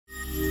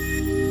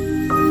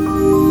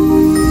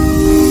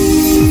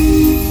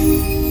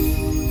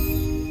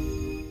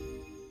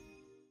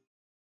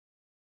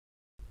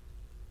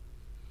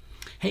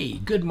Hey,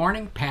 good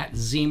morning. Pat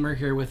Zemer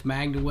here with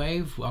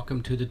MagnaWave.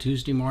 Welcome to the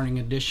Tuesday morning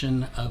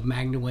edition of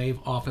MagnaWave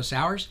Office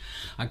Hours.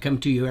 I come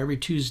to you every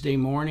Tuesday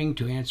morning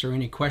to answer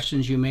any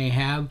questions you may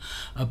have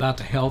about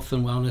the health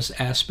and wellness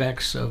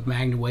aspects of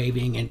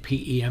MagnaWaving and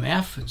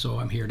PEMF, and so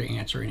I'm here to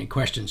answer any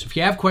questions. If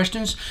you have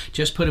questions,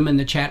 just put them in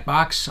the chat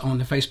box on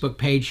the Facebook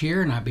page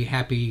here, and I'd be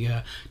happy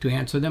to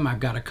answer them.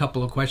 I've got a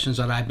couple of questions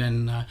that I've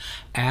been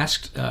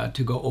asked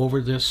to go over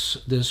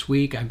this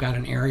week. I've got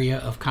an area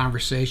of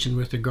conversation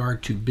with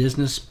regard to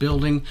business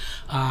building.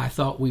 I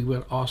thought we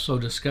would also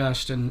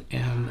discuss but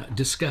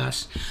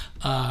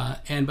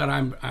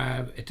I'm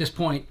at this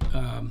point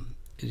I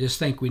just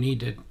think we need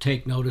to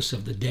take notice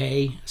of the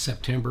day,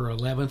 September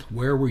 11th.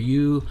 Where were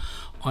you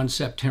on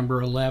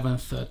September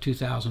 11th,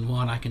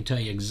 2001? I can tell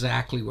you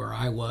exactly where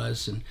I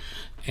was and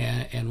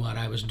what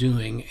I was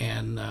doing,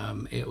 and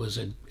it was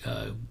a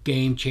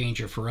game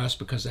changer for us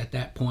because at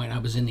that point I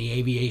was in the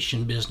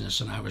aviation business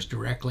and I was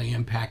directly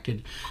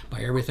impacted by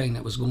everything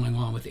that was going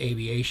on with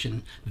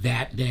aviation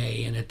that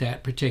day and at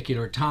that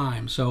particular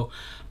time. So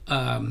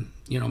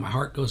you know, my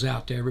heart goes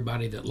out to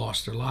everybody that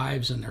lost their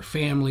lives and their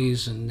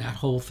families and that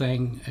whole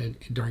thing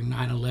during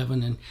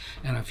 9/11,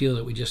 and I feel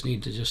that we just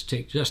need to just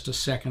take just a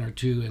second or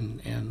two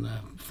and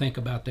think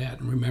about that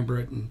and remember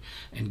it and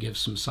give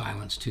some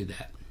silence to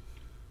that.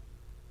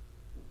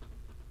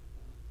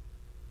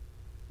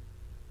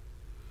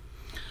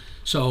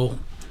 So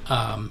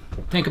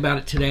think about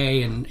it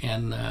today, and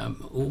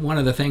one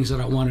of the things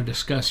that I want to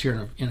discuss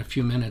here in a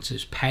few minutes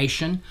is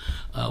passion.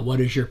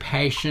 What is your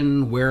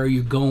passion? Where are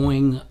you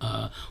going?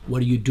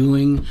 What are you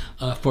doing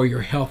for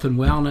your health and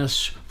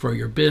wellness, for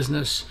your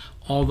business,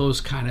 all those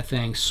kind of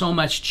things. So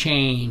much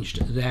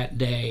changed that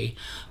day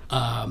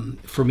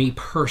for me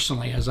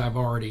personally, as I've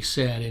already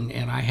said,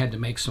 and I had to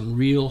make some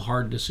real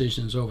hard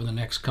decisions over the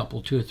next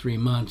couple, 2 or 3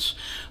 months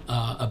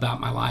about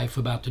my life,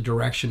 about the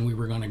direction we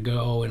were going to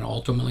go, and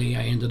ultimately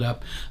I ended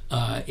up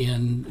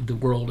in the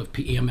world of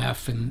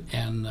PEMF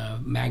and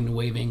Magna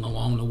waving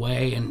along the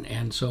way,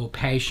 and so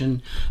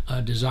passion,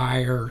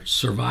 desire,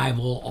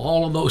 survival,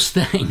 all of those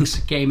things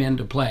came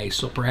into play.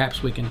 So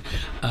perhaps we can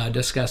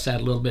discuss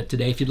that a little bit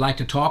today. If you'd like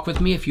to talk with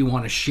me, if you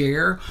want to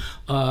share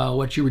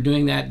what you were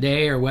doing that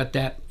day or what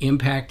that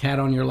impact had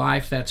on your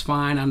life, that's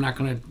fine. I'm not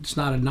going to, it's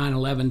not a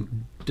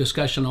 9/11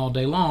 discussion all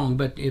day long,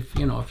 but if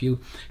you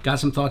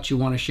got some thoughts you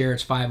want to share,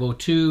 it's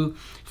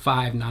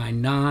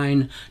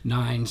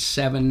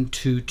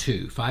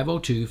 502-599-9722.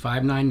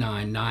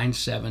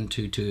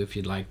 502-599-9722 if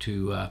you'd like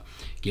to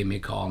give me a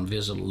call and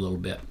visit a little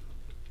bit.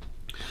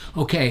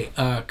 Okay,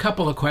 a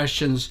couple of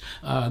questions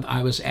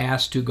I was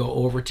asked to go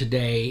over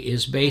today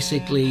is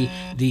basically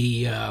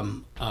the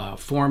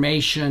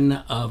formation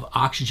of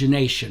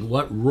oxygenation,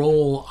 what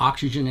role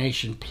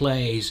oxygenation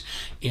plays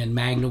in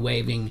Magna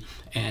waving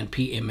and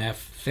PEMF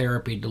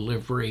therapy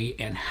delivery,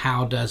 and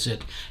how does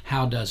it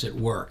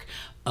work.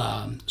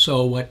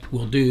 So what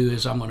we'll do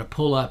is I'm going to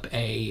pull up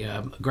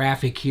a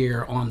graphic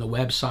here on the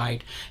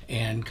website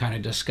and kind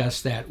of discuss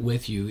that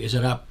with you. Is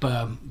it up,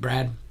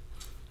 Brad?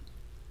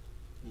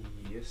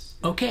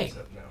 Okay,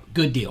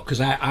 good deal,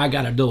 because I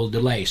got a little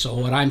delay, so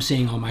what I'm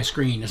seeing on my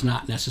screen is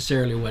not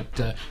necessarily what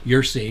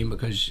you're seeing,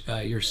 because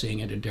you're seeing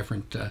it a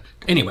different...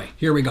 Anyway,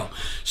 here we go.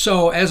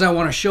 So as I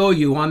want to show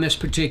you on this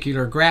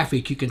particular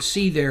graphic, you can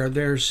see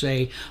there's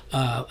a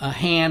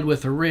hand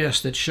with a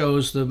wrist that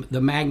shows the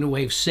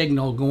MagnaWave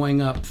signal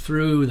going up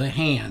through the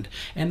hand,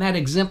 and that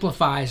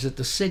exemplifies that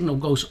the signal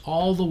goes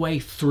all the way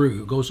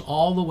through,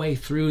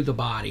 the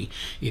body,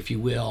 if you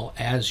will,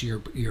 as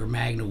you're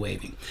Magna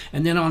waving.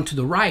 And then on to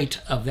the right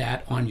of that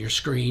on your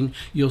screen,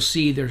 you'll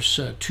see there's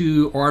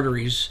 2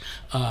 arteries,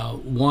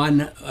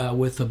 one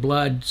with the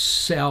blood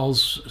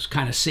cells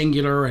kind of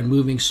singular and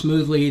moving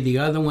smoothly, the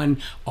other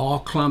one all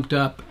clumped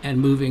up and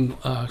moving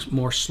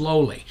more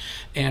slowly.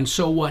 And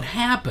so what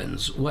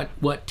happens,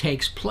 what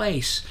takes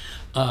place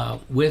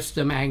with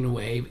the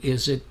MagnaWave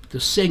is that the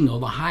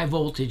signal, the high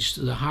voltage,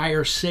 the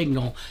higher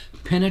signal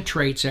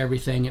penetrates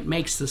everything. It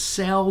makes the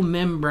cell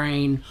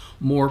membrane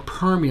more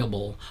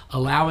permeable,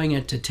 allowing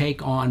it to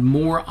take on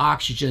more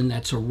oxygen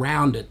that's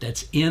around it,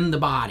 that's in the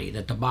body,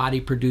 that the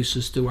body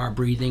produces through our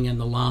breathing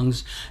and the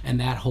lungs and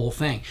that whole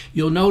thing.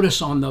 You'll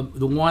notice on the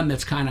one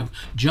that's kind of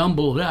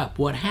jumbled up,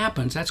 what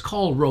happens, that's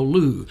called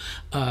rouleau,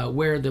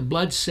 where the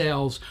blood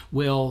cells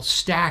will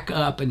stack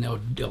up and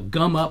they'll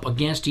gum up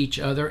against each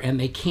other, and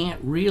they can't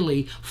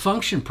really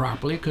function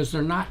properly because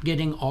they're not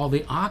getting all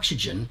the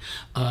oxygen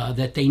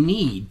that they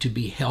need to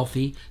be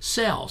healthy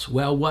cells.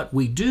 Well, what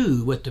we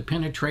do with the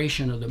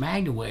penetration of the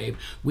MagnaWave,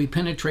 we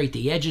penetrate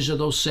the edges of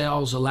those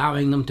cells,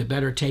 allowing them to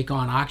better take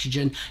on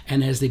oxygen,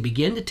 and as they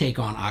begin to take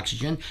on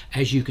oxygen,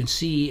 as you can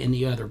see in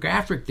the other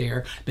graphic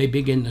there, they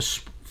begin to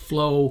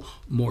flow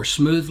more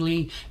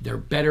smoothly, they're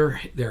better,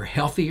 they're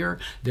healthier,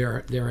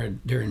 they're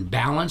in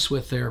balance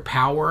with their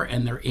power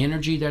and their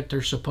energy that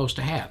they're supposed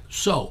to have.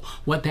 So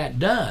what that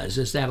does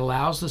is that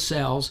allows the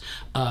cells,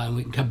 and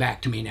we can come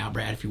back to me now,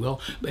 Brad, if you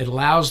will, it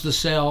allows the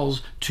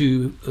cells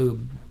to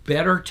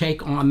better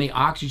take on the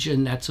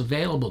oxygen that's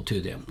available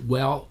to them.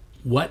 Well,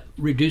 what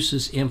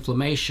reduces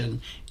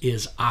inflammation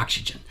is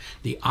oxygen.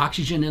 The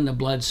oxygen in the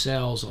blood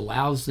cells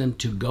allows them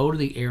to go to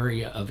the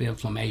area of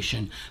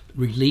inflammation,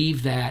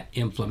 relieve that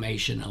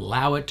inflammation,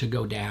 allow it to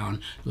go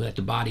down, let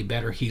the body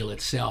better heal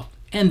itself,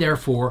 and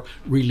therefore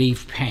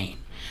relieve pain.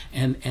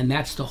 And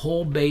that's the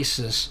whole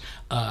basis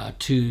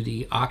to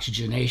the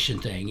oxygenation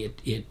thing.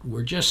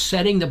 We're just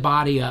setting the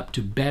body up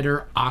to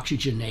better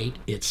oxygenate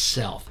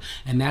itself,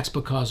 and that's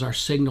because our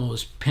signal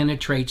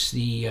penetrates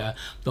the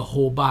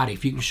whole body.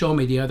 If you can show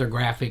me the other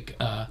graphic,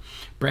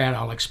 Brad,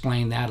 I'll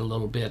explain that a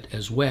little bit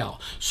as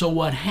well. So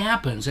what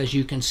happens, as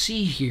you can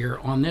see here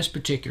on this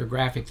particular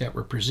graphic that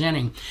we're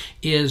presenting,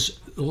 is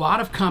a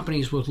lot of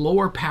companies with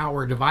lower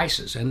power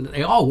devices, and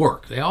they all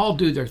work, they all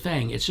do their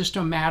thing. It's just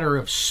a matter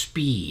of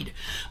speed.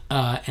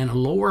 And a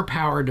lower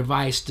power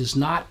device does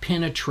not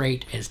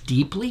penetrate as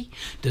deeply,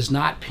 does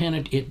not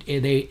penetrate.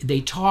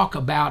 They talk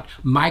about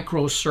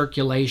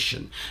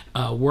microcirculation,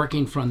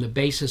 working from the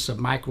basis of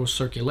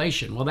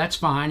microcirculation. Well, that's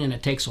fine, and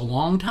it takes a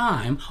long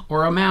time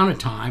or amount of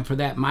time for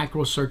that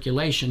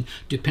microcirculation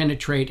to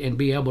penetrate and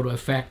be able to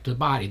affect the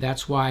body.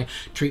 That's why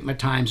treatment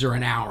times are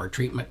an hour,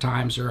 treatment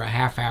times are a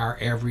half hour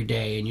every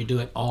day, and you do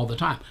it all the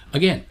time.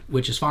 Again,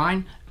 which is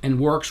fine and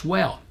works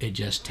well. It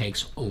just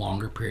takes a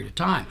longer period of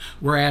time.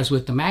 Whereas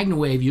with the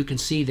MagnaWave, you can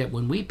see that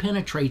when we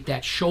penetrate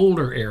that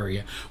shoulder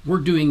area, we're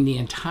doing the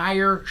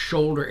entire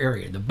shoulder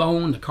area. The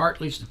bone, the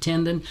cartilage, the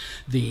tendon,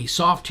 the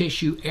soft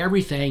tissue,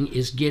 everything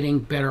is getting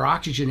better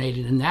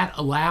oxygenated, and that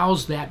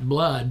allows that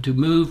blood to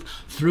move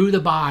through the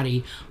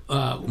body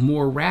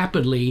more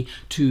rapidly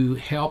to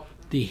help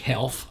the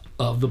health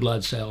of the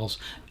blood cells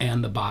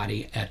and the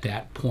body at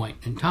that point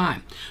in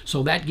time.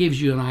 So that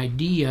gives you an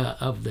idea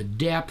of the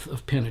depth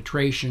of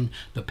penetration,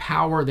 the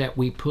power that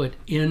we put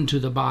into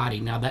the body.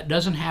 Now, that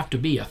doesn't have to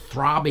be a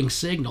throbbing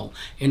signal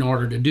in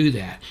order to do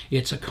that.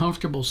 It's a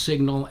comfortable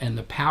signal, and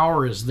the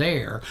power is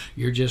there.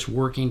 You're just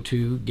working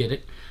to get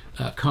it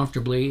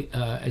comfortably,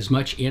 as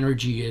much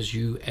energy as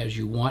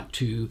you want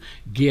to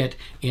get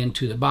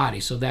into the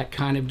body. So that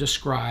kind of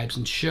describes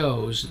and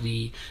shows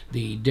the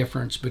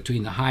difference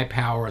between the high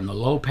power and the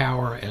low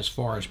power as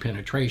far as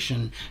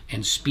penetration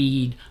and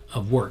speed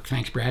of work.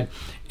 Thanks, Brad.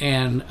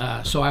 And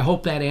so I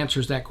hope that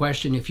answers that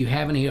question. If you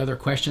have any other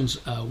questions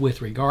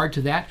with regard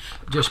to that,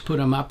 just put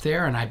them up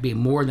there, and I'd be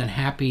more than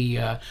happy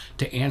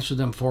to answer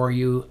them for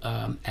you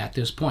at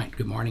this point.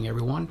 Good morning,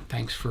 everyone.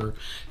 Thanks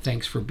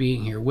for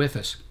being here with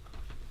us.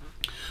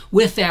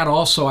 With that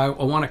also, I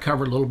want to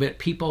cover a little bit.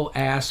 People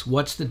ask,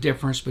 what's the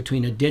difference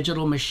between a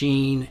digital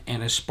machine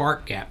and a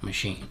spark gap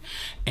machine?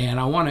 And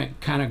I want to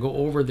kind of go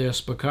over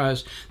this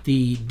because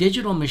the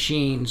digital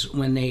machines,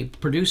 when they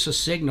produce a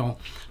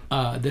signal,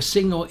 the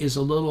signal is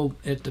a little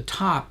at the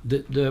top.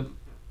 The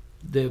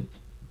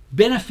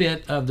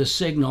benefit of the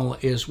signal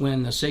is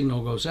when the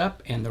signal goes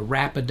up and the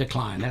rapid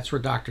decline. That's where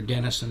Dr.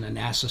 Dennis and the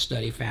NASA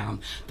study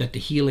found that the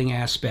healing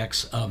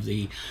aspects of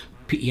the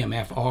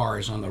PEMF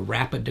is on the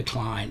rapid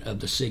decline of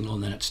the signal,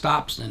 and then it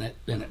stops, then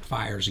it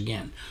fires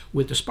again.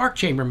 With the spark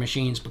chamber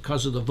machines,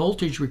 because of the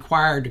voltage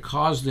required to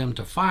cause them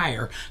to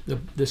fire,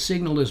 the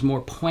signal is more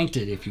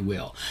pointed, if you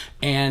will.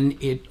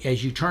 And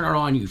as you turn it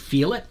on, you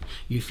feel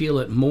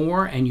it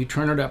more, and you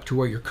turn it up to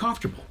where you're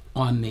comfortable.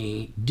 On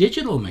the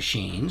digital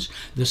machines,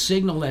 the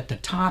signal at the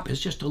top is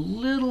just a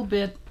little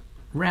bit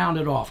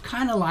rounded off,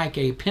 kind of like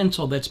a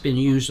pencil that's been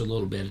used a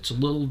little bit. It's a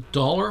little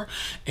duller,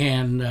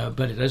 and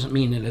but it doesn't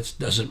mean that it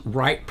doesn't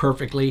write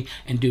perfectly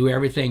and do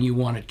everything you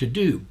want it to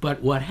do.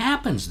 But what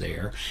happens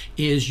there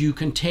is you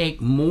can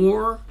take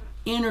more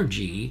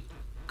energy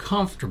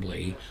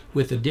comfortably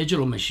with a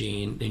digital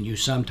machine than you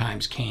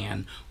sometimes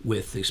can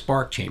with the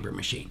spark chamber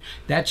machine.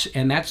 That's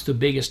the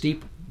biggest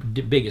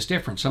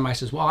difference. Somebody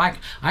says, well,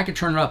 I could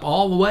turn it up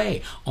all the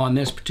way on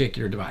this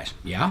particular device.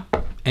 Yeah,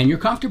 and you're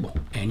comfortable,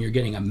 and you're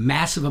getting a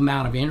massive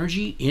amount of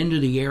energy into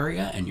the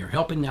area, and you're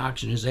helping the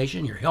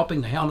oxygenation, you're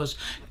helping the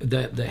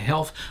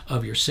health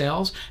of your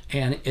cells,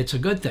 and it's a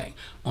good thing.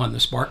 On the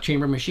spark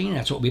chamber machine,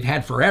 that's what we've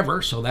had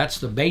forever, so that's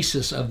the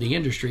basis of the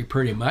industry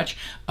pretty much.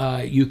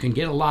 You can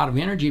get a lot of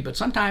energy, but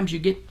sometimes you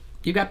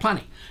got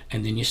plenty,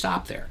 and then you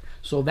stop there.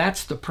 So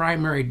that's the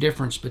primary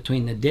difference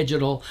between the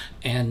digital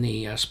and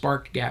the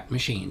spark gap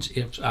machines.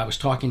 If I was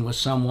talking with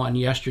someone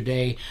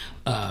yesterday,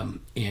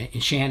 in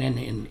Shannon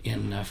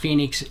in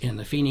Phoenix, in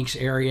the Phoenix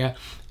area,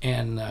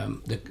 and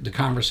the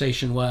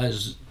conversation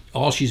was,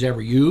 all she's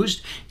ever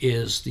used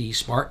is the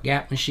spark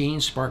gap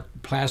machine, spark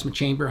plasma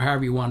chamber,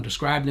 however you want to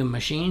describe them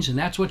machines, and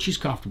that's what she's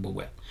comfortable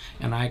with.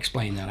 And I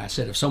explained that. I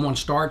said, if someone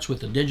starts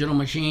with a digital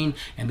machine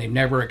and they've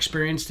never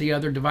experienced the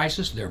other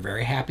devices, they're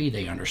very happy,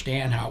 they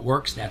understand how it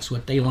works, that's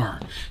what they learn.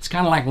 It's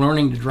kind of like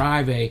learning to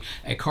drive a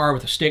car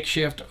with a stick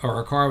shift or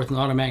a car with an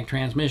automatic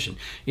transmission.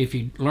 If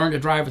you learn to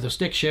drive with a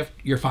stick shift,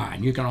 you're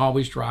fine. You can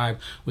always drive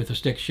with a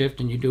stick shift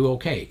and you do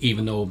okay,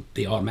 even though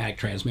the automatic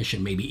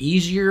transmission may be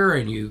easier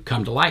and you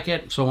come to like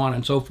it, and so on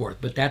and so forth.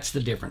 But that's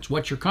the difference.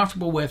 What you're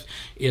comfortable with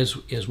is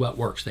what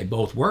works. They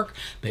both work.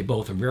 They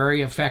both are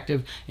very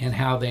effective in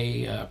how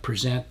they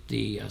present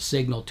the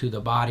signal to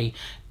the body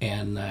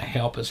and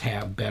help us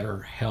have better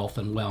health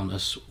and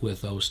wellness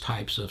with those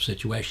types of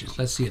situations.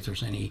 Let's see if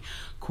there's any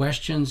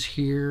questions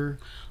here.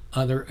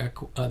 Other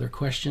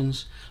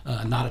questions?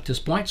 Not at this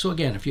point. So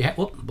again, if you have,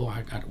 oh boy,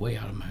 I got way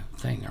out of my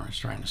thing there. I was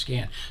trying to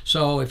scan.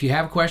 So if you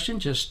have a question,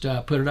 just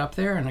put it up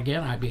there, and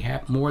again, I'd be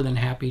more than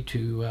happy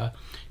to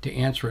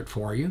answer it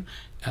for you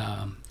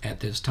at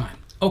this time.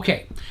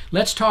 Okay,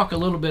 let's talk a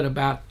little bit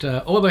about,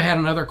 I had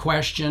another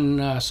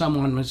question.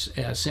 Someone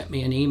sent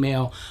me an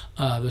email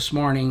this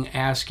morning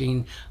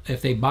asking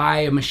if they buy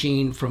a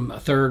machine from a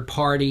third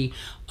party,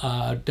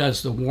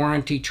 does the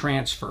warranty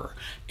transfer?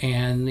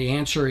 And the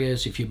answer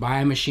is, if you buy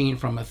a machine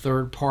from a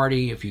third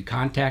party, if you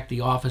contact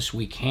the office,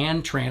 we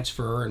can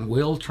transfer and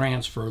will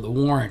transfer the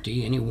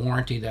warranty, any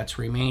warranty that's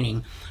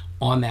remaining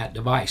on that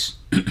device.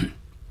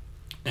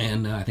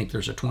 And I think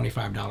there's a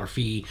 $25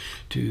 fee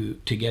to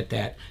get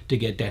that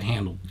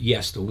handled.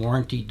 Yes, the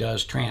warranty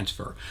does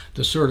transfer.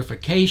 The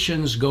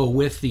certifications go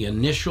with the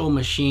initial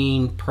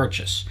machine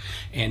purchase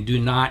and do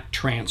not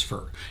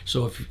transfer.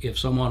 So if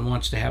someone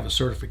wants to have a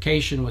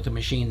certification with a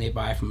machine they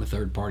buy from a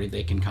third party,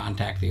 they can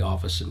contact the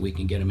office and we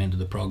can get them into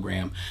the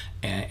program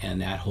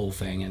and that whole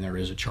thing. And there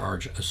is a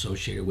charge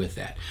associated with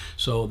that.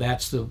 So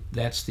that's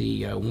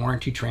the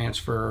warranty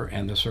transfer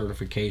and the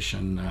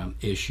certification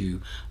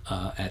issue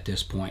at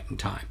this point in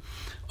time.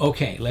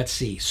 Okay, let's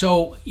see.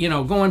 So,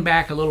 going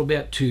back a little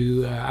bit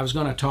to, I was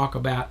going to talk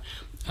about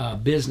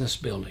business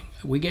building.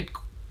 We get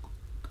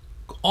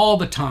all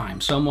the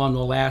time, someone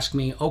will ask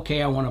me,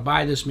 okay, I want to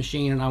buy this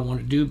machine and I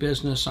want to do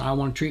business. I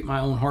want to treat my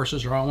own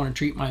horses, or I want to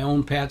treat my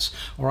own pets,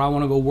 or I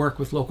want to go work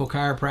with local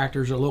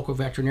chiropractors or local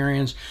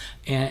veterinarians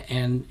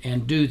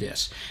and do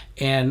this.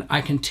 And I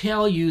can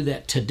tell you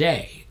that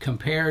today,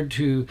 compared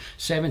to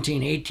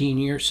 17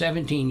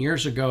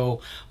 years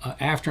ago,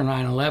 after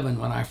 9/11,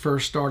 when I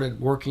first started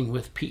working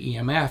with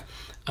PEMF,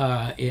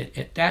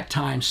 at that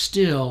time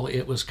still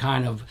it was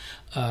kind of,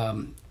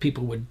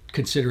 people would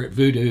consider it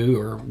voodoo,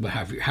 or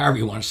however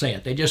you want to say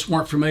it. They just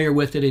weren't familiar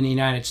with it in the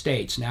United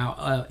States.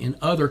 Now, in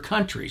other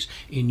countries,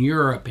 in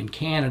Europe, in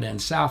Canada, in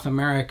South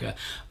America,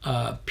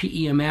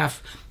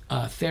 PEMF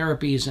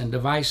therapies and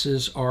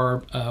devices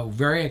are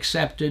very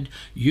accepted,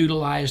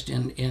 utilized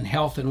in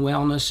health and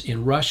wellness.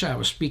 In Russia, I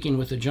was speaking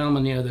with a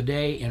gentleman the other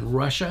day in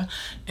Russia,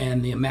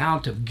 and the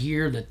amount of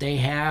gear that they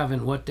have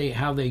and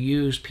how they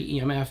use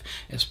PEMF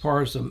as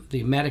far as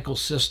the medical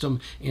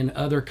system in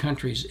other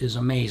countries is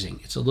amazing.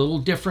 It's a little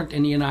different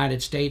in the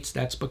United States.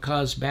 That's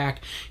because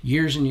back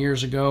years and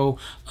years ago,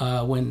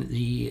 when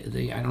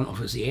I don't know if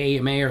it was the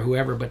AMA or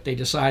whoever, but they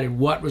decided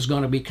what was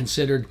going to be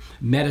considered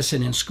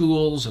medicine in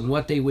schools and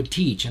what they would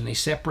teach. And they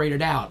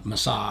separated out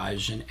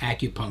massage and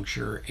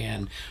acupuncture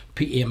and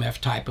PEMF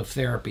type of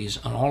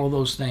therapies, and all of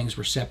those things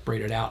were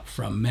separated out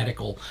from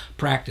medical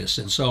practice.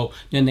 And so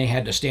then they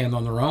had to stand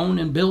on their own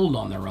and build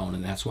on their own,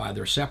 and that's why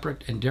they're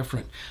separate and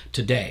different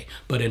today.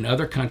 But in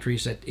other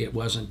countries, it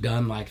wasn't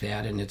done like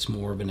that, and it's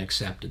more of an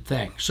accepted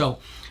thing. So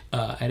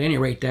at any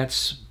rate,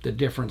 that's the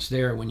difference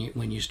there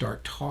when you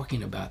start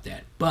talking about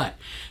that. But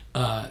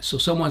so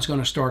someone's going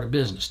to start a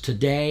business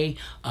today.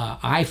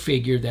 I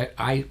figure that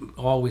I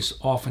always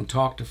often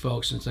talk to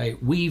folks and say,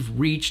 we've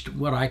reached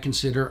what I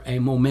consider a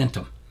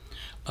momentum.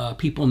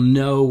 People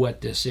know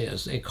what this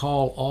is. They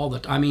call all the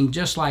time. I mean,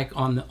 just like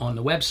on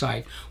the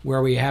website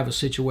where we have a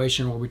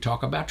situation where we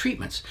talk about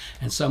treatments,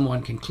 and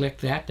someone can click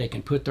that, they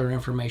can put their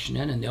information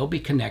in, and they'll be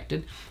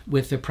connected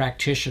with the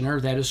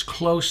practitioner that is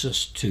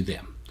closest to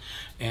them.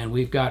 And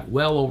we've got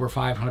well over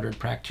 500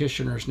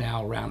 practitioners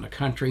now around the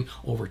country,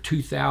 over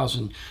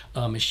 2,000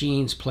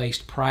 machines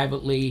placed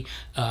privately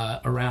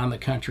around the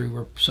country,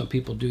 where some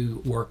people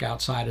do work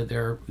outside of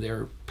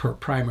their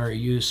primary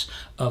use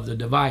of the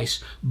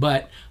device.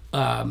 But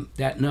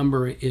that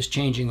number is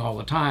changing all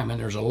the time, and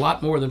there's a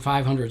lot more than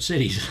 500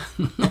 cities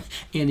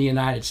in the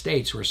United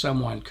States where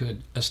someone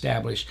could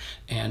establish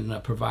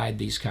and provide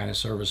these kind of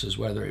services,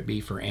 whether it be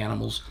for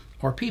animals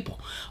or people.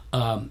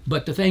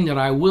 But the thing that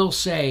I will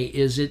say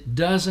is it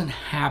doesn't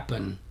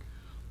happen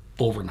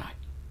overnight.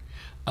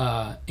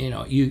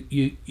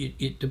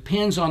 It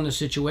depends on the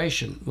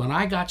situation. When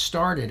I got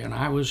started, and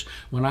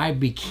when I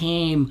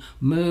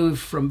moved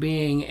from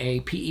being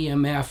a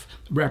PEMF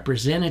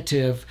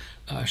representative,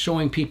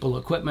 showing people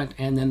equipment,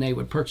 and then they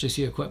would purchase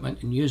the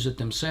equipment and use it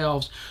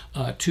themselves,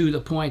 to the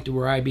point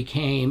where I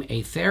became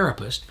a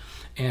therapist.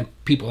 And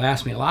people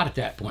ask me a lot at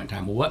that point in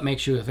time, well, what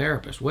makes you a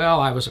therapist? Well,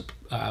 I wasn't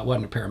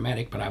a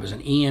paramedic, but I was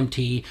an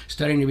EMT,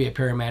 studying to be a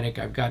paramedic.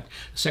 I've got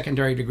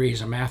secondary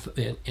degrees in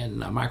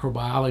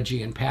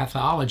microbiology and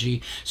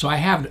pathology. So I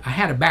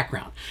had a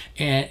background,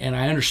 and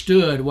I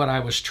understood what I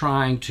was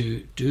trying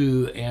to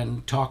do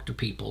and talk to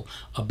people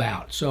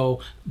about. So,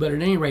 but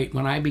at any rate,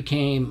 when I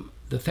became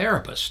the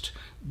therapist,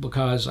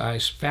 because I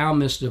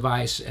found this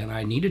device and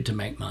I needed to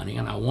make money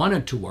and I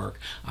wanted to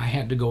work, I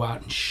had to go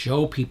out and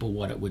show people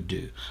what it would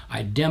do.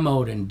 I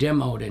demoed and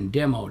demoed and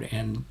demoed,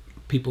 and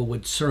people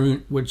would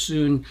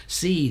soon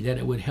see that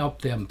it would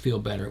help them feel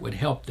better. It would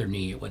help their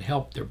knee. It would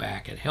help their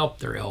back. It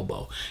helped their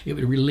elbow. It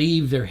would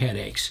relieve their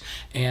headaches.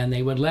 And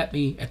they would let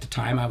me, at the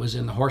time I was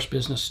in the horse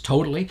business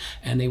totally,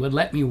 and they would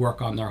let me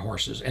work on their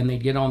horses. And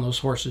they'd get on those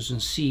horses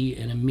and see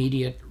an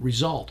immediate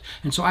result.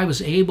 And so I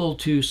was able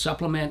to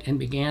supplement and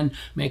began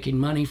making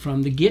money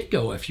from the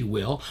get-go, if you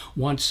will,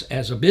 once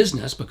as a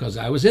business, because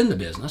I was in the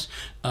business.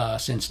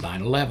 Since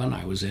 9/11,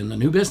 I was in the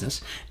new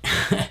business.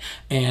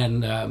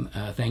 And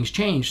things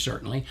changed,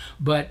 certainly.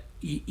 But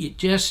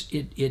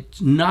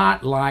it's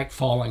not like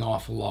falling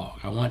off a log.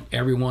 I want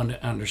everyone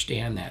to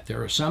understand that.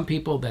 There are some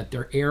people that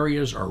their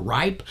areas are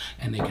ripe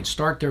and they can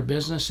start their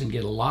business and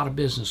get a lot of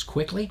business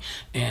quickly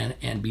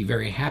and be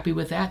very happy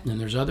with that. And then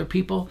there's other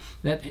people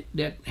that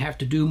have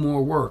to do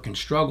more work and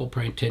struggle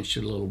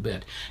potentially a little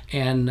bit.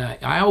 And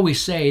I always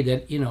say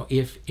that, you know,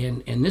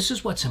 and this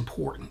is what's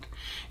important.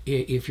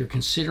 If you're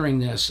considering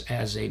this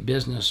as a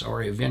business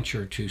or a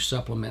venture to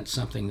supplement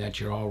something that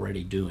you're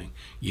already doing,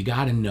 you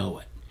got to know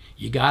it.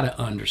 You got to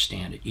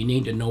understand it. You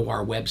need to know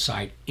our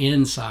website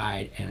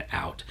inside and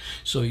out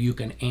so you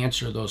can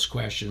answer those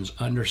questions,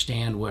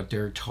 understand what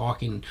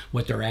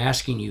they're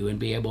asking you, and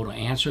be able to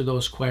answer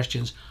those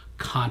questions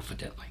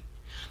confidently.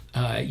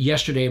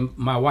 Yesterday,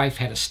 my wife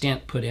had a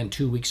stent put in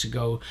 2 weeks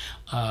ago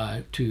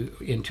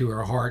into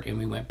her heart, and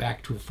we went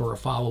back for a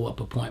follow-up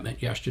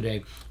appointment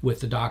yesterday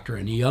with the doctor.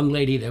 And the young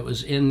lady that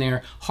was in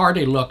there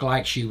hardly looked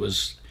like she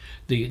was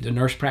the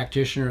nurse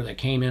practitioner that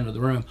came into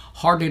the room.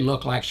 Hardly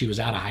looked like she was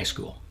out of high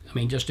school. I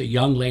mean, just a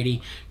young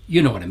lady,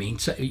 you know what I mean.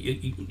 So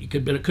it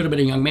could have been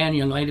a young man,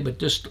 young lady, but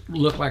just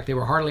looked like they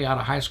were hardly out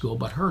of high school.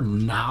 But her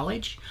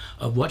knowledge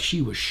of what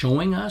she was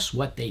showing us,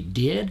 what they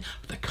did,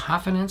 the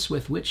confidence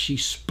with which she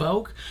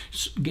spoke,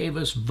 gave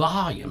us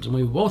volumes. And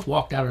we both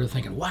walked out of there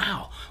thinking,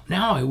 wow,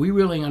 now we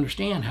really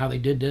understand how they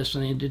did this,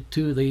 and they did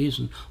 2 of these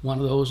and 1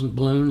 of those, and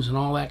balloons and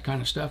all that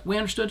kind of stuff. We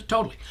understood it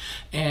totally.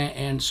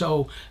 And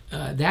so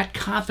that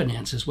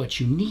confidence is what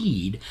you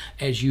need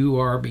as you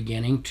are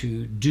beginning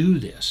to do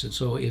this. And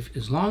so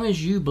as long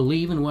as you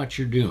believe in what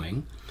you're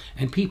doing,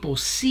 and people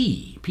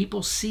see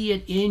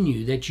it in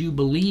you that you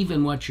believe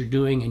in what you're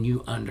doing and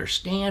you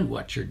understand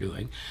what you're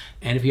doing,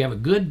 and if you have a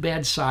good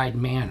bedside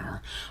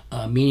manner,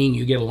 meaning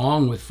you get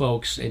along with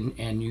folks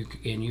and you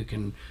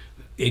can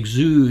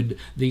exude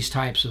these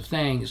types of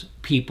things,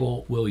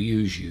 people will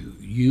use you.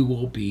 You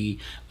will be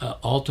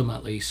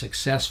ultimately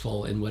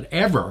successful in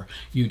whatever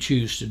you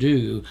choose to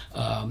do,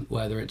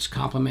 whether it's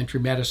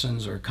complementary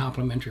medicines or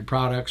complementary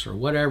products or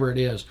whatever it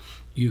is.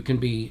 You can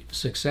be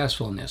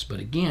successful in this.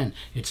 But again,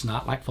 it's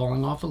not like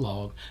falling off a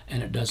log,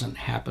 and it doesn't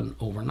happen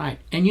overnight.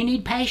 And you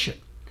need patience.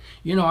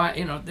 You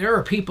know, there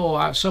are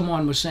people,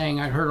 someone was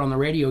saying, I heard on the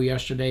radio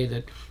yesterday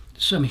that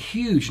some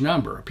huge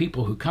number of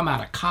people who come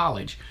out of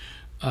college,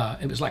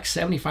 it was like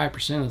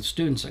 75% of the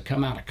students that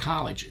come out of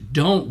college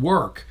don't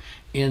work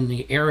in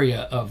the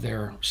area of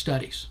their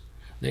studies.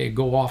 They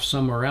go off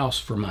somewhere else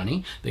for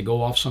money. They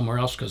go off somewhere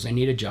else because they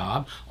need a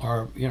job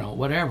or, you know,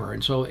 whatever.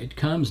 And so it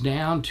comes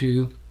down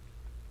to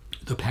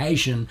the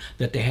passion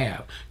that they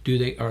have.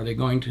 Are they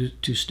going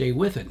to stay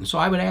with it? And so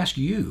I would ask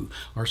you,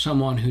 or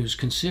someone who's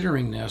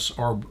considering this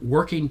or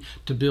working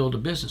to build a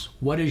business,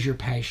 what is your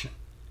passion?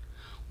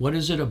 What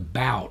is it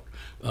about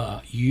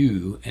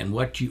you, and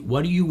what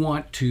do you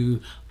want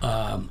to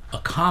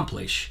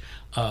accomplish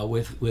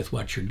with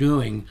what you're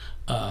doing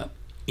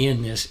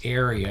in this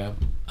area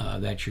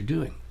that you're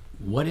doing?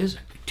 What is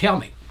it? Tell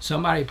me.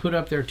 Somebody put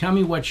up there. Tell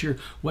me what your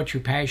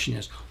passion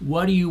is.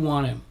 What do you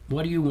want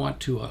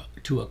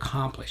to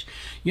accomplish?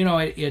 You know,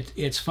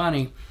 it's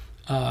funny.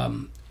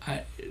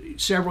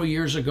 Several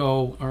years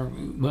ago, or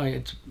well,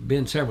 it's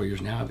been several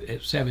years now.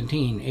 It's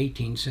 17,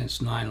 18 since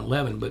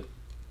 9/11, but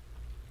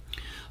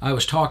I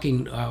was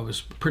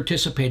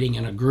participating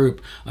in a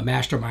group, a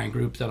mastermind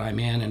group that I'm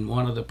in, and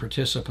one of the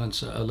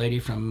participants, a lady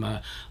from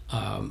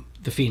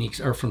the Phoenix,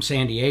 or from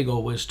San Diego,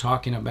 was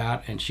talking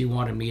about, and she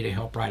wanted me to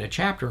help write a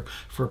chapter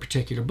for a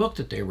particular book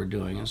that they were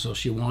doing. And so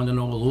she wanted to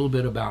know a little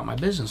bit about my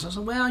business. I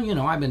said, well, you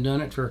know, I've been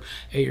doing it for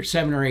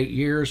 7 or 8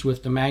 years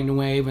with the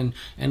MagnaWave,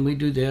 and we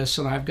do this,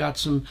 and I've got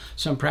some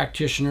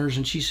practitioners.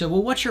 And she said,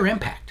 well, what's your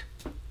impact?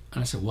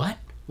 And I said, what?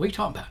 What are you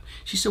talking about?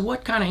 She said,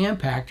 what kind of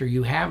impact are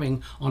you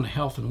having on the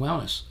health and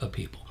wellness of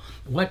people?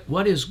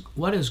 What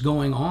is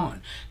going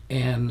on?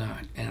 And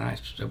I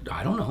said,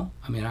 I don't know.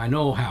 I mean, I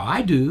know how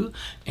I do,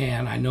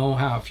 and I know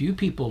how a few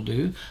people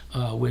do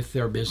with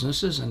their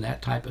businesses and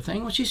that type of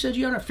thing. Well, she said,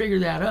 you ought to figure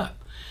that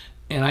up.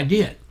 And I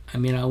did. I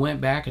mean, I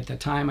went back at the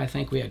time, I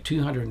think we had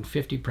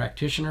 250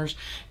 practitioners,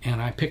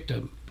 and I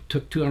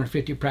took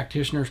 250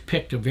 practitioners,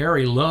 picked a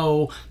very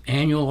low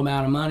annual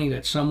amount of money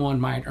that someone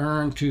might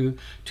earn to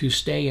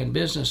stay in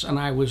business, and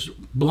I was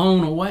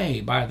blown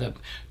away by the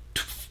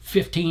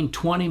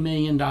 $15-20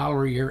 million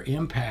a year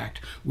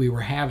impact we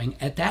were having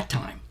at that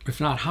time, if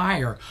not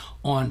higher,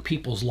 on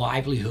people's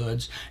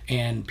livelihoods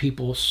and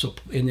people's,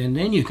 and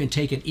then you can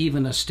take it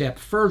even a step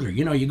further.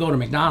 You know, you go to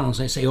McDonald's,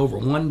 they say over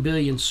 1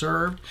 billion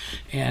served,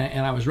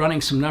 and I was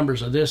running some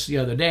numbers of this the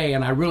other day,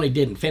 and I really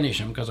didn't finish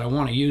them because I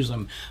want to use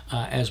them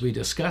as we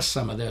discuss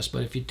some of this.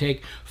 But if you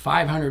take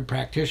 500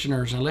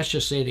 practitioners, and let's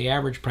just say the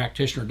average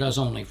practitioner does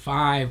only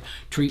 5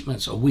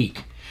 treatments a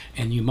week,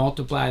 and you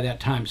multiply that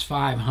times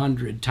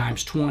 500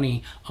 times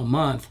 20 a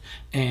month,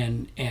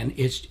 and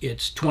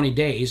it's 20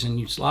 days, and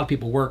a lot of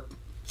people work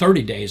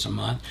 30 days a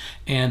month,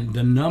 and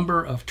the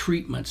number of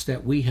treatments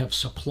that we have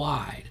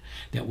supplied,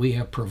 that we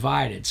have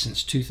provided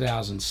since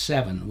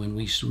 2007, when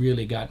we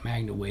really got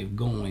MagnaWave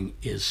going,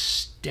 is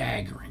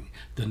staggering.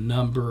 The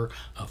number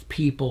of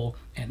people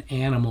and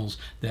animals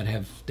that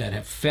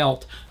have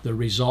felt the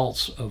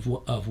results of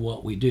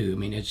what we do. I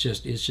mean, it's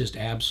just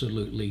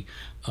absolutely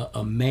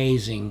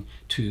amazing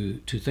to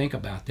think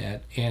about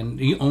that. And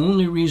the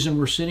only reason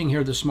we're sitting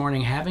here this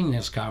morning having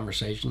this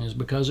conversation is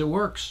because it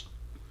works.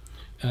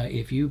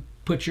 If you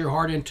put your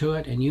heart into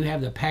it and you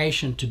have the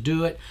passion to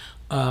do it,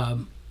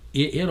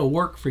 it'll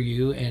work for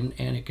you, and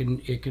it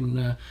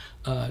can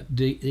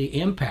the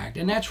impact,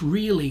 and that's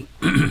really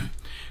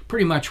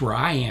pretty much where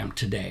I am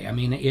today. I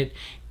mean,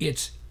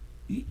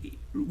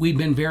 we've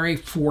been very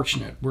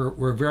fortunate.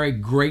 We're very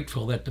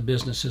grateful that the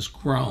business has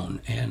grown,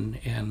 and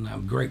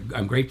I'm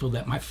grateful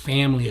that my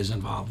family is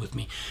involved with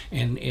me,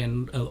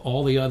 and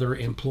all the other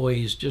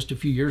employees. Just a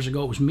few years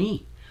ago, it was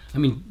me. I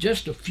mean,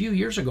 just a few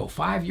years ago,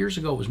 5 years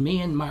ago, it was me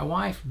and my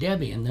wife,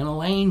 Debbie, and then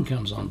Elaine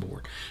comes on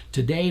board.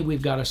 Today,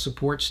 we've got a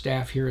support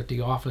staff here at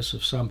the office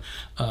of some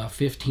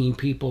 15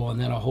 people, and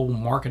then a whole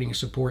marketing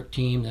support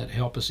team that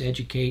help us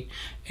educate,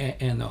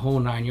 and the whole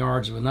 9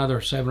 yards of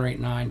another 7 or 8,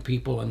 9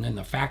 people, and then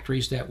the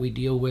factories that we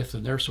deal with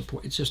and their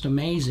support. It's just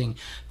amazing,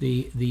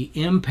 the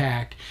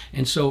impact.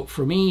 And so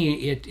for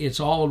me,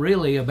 it's all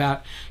really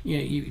about, you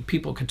know,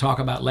 people can talk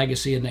about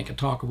legacy and they can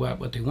talk about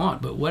what they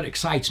want, but what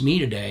excites me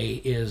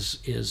today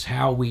is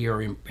how we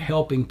are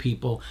helping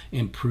people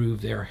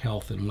improve their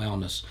health and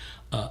wellness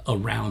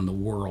around the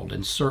world,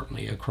 and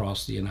certainly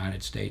across the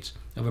United States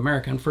of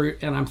America.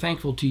 And I'm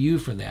thankful to you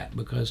for that,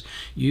 because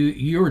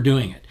you're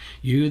doing it.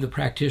 You, the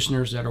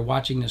practitioners that are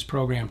watching this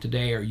program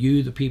today, or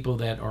you, the people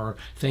that are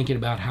thinking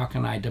about how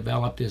can I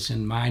develop this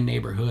in my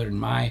neighborhood, in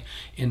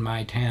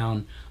my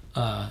town.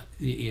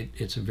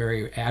 It's a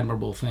very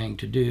admirable thing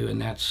to do,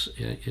 and it's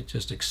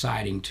just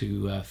exciting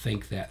to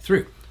think that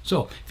through.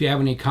 So if you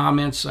have any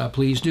comments,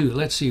 please do.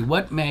 Let's see,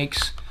 what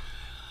makes,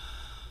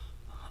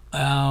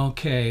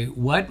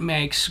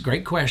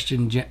 great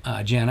question,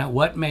 Jenna.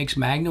 What makes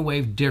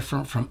MagnaWave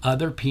different from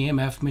other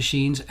PEMF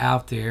machines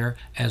out there,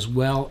 as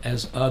well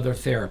as other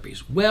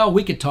therapies? Well,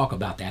 we could talk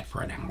about that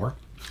for an hour.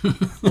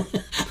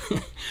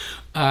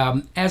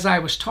 As I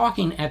was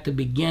talking at the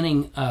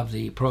beginning of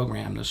the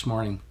program this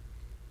morning,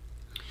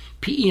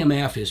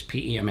 PEMF is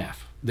PEMF.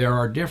 There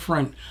are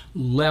different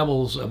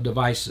levels of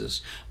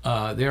devices.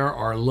 There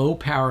are low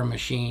power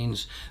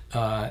machines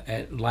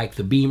like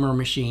the Beamer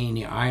machine,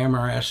 the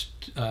IMRS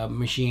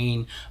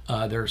machine.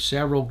 There are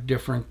several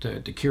different,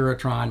 the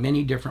Curatron,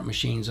 many different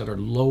machines that are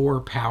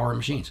lower power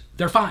machines.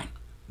 They're fine.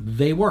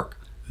 They work.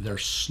 They're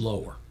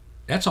slower.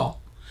 That's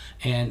all.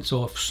 And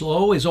so if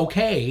slow is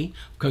okay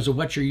because of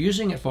what you're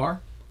using it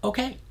for,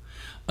 okay.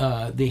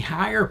 The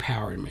higher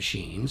powered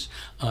machines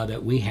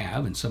that we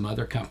have and some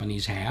other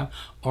companies have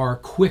are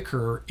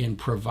quicker in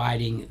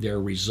providing their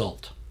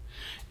result.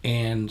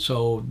 And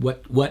so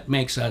what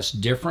makes us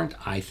different,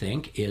 I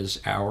think, is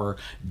our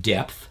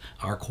depth,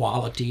 our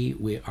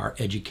quality, our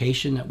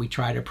education that we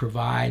try to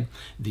provide,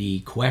 the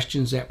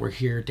questions that we're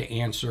here to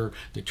answer,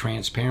 the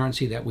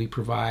transparency that we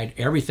provide.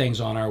 Everything's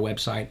on our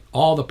website.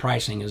 All the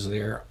pricing is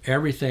there.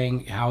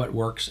 Everything, how it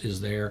works, is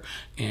there.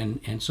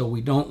 And so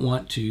we don't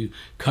want to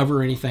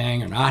cover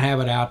anything or not have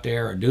it out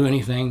there or do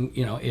anything.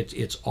 You know,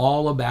 it's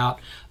all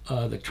about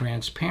the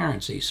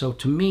transparency. So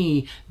to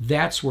me,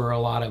 that's where a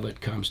lot of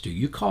it comes to.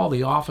 You call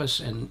the office,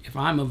 and if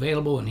I'm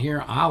available in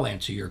here, I'll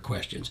answer your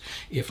questions.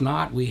 If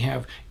not, we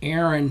have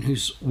Aaron,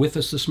 who's with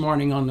us this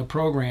morning on the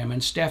program,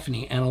 and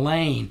Stephanie and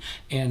Elaine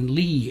and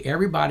Lee.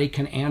 Everybody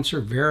can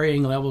answer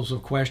varying levels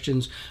of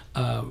questions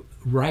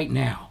right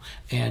now,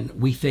 and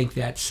we think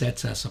that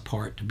sets us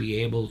apart to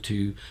be able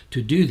to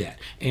do that,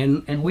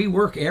 and we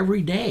work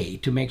every day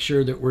to make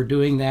sure that we're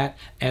doing that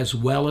as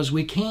well as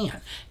we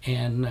can.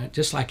 And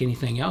just like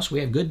anything else, we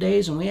have good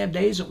days and we have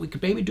days that we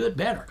could maybe do it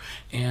better,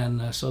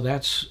 and so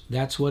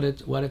that's what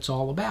it's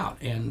all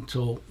about. And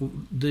so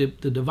the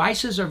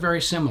devices are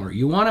very similar.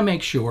 You want to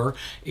make sure,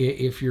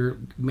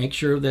 make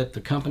sure that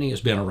the company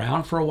has been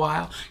around for a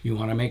while. You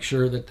want to make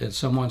sure that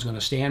someone's going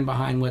to stand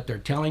behind what they're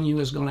telling you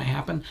is going to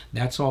happen.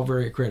 That's all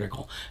very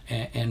critical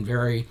and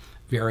very,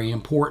 very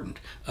important.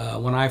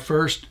 When I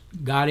first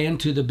got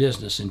into the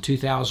business in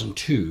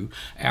 2002,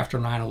 after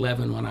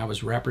 9/11, when I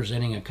was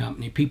representing a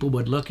company, people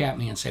would look at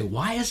me and say,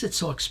 "Why is it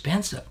so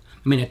expensive?"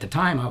 I mean, at the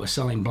time I was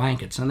selling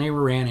blankets, and they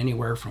ran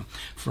anywhere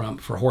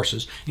for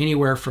horses,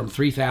 anywhere from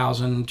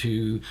 $3,000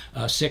 to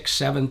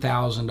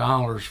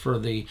 $6,000-$7,000 for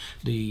the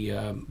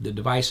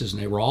devices,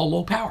 and they were all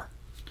low power.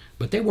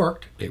 But they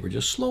worked. They were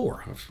just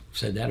slower. I've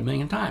said that a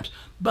million times.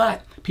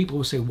 But people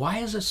would say, why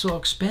is it so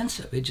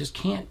expensive? It just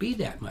can't be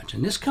that much.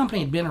 And this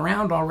company had been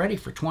around already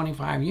for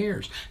 25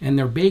 years, and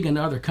they're big in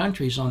other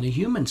countries on the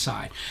human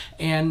side.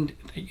 And,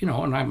 you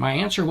know, and my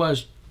answer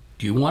was,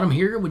 do you want them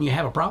here when you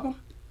have a problem?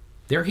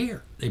 They're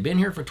here. They've been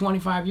here for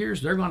 25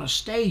 years. They're going to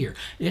stay here.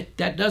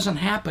 That doesn't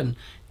happen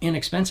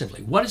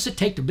inexpensively. What does it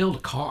take to build a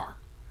car?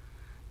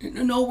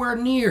 Nowhere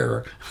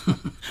near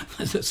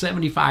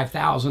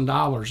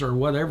 $75,000 or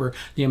whatever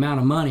the amount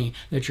of money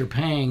that you're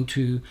paying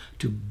to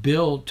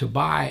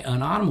buy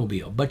an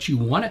automobile. But you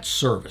want it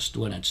serviced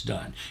when it's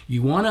done.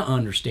 You want to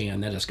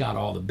understand that it's got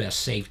all the best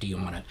safety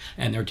on it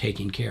and they're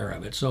taking care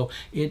of it. So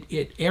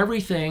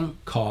everything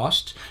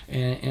costs,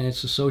 and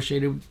it's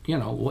associated. You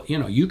know,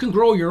 you can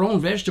grow your own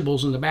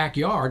vegetables in the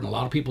backyard, and a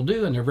lot of people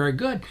do, and they're very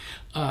good.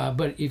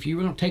 But if you're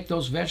going to take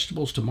those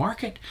vegetables to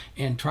market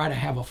and try to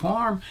have a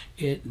farm,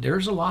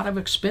 there's a lot of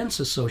expense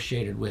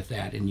associated with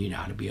that, and you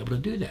ought to be able to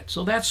do that.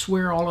 So that's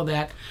where all of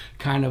that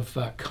kind of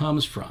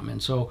comes from.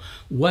 And so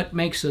what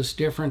makes us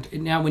different?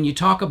 Now, when you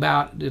talk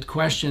about the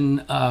question,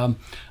 where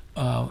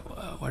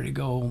did it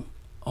go?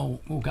 Oh,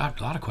 got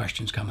a lot of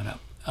questions coming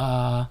up.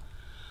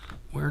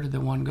 Where did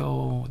the one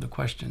go? The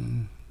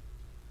question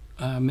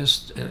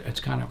missed.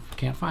 It's kind of,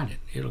 can't find it.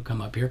 It'll come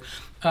up here.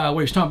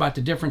 Where he's talking about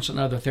the difference in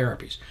other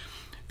therapies.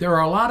 There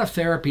are a lot of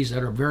therapies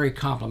that are very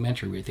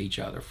complementary with each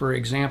other. For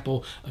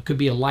example, it could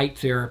be a light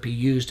therapy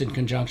used in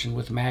conjunction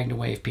with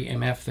MagnaWave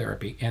PEMF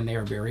therapy, and they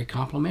are very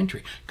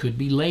complementary. Could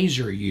be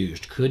laser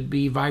used, could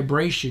be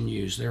vibration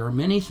used. There are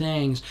many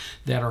things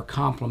that are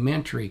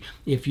complementary.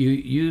 If you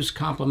use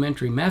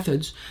complementary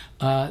methods,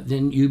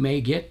 then you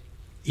may get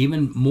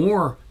even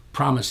more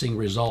promising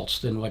results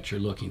than what you're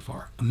looking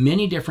for.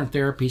 Many different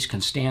therapies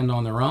can stand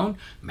on their own.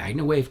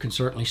 MagnaWave can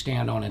certainly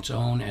stand on its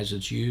own as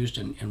it's used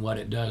and what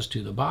it does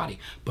to the body.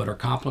 But are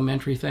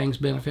complementary things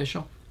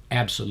beneficial?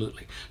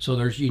 Absolutely. So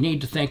you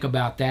need to think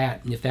about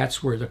that. And if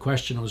that's where the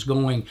question was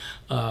going,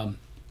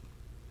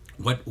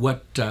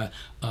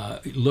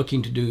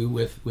 looking to do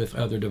with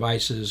other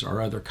devices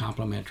or other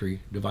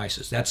complementary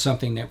devices. That's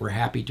something that we're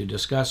happy to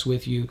discuss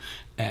with you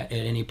at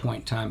any point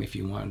in time if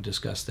you want to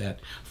discuss that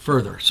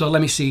further. So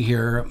let me see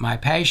here. My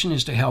passion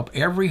is to help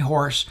every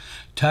horse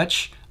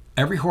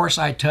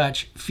I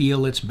touch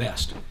feel its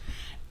best.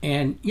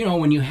 And, you know,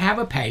 when you have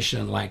a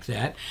passion like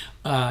that,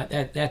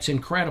 that's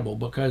incredible,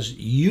 because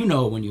you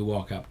know when you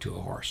walk up to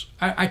a horse.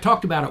 I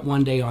talked about it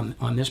one day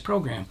on this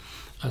program.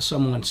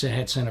 Someone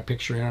had sent a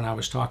picture in, and I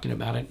was talking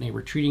about it, and they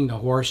were treating the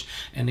horse,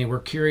 and they were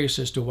curious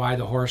as to why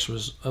the horse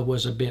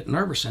was a bit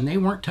nervous, and they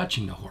weren't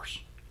touching the horse.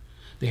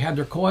 They had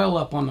their coil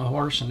up on the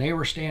horse, and they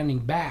were standing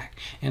back,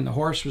 and the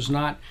horse was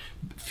not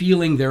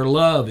feeling their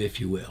love, if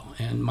you will.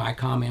 And my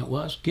comment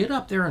was, get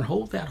up there and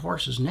hold that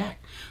horse's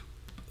neck.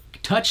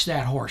 Touch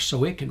that horse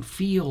so it can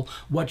feel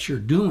what you're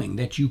doing,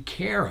 that you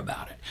care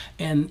about it.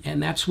 And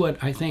that's what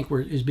I think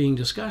is being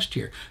discussed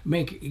here.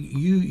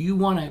 You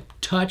want to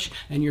touch,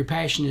 and your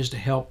passion is to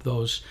help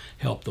those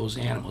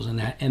animals,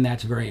 and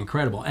that's very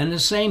incredible. And the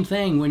same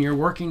thing when you're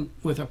working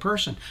with a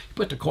person. You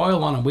put the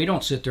coil on them. We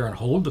don't sit there and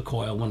hold the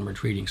coil when we're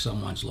treating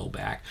someone's low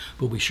back,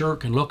 but we sure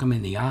can look them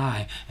in the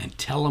eye and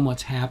tell them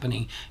what's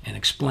happening and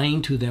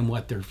explain to them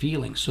what they're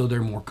feeling, so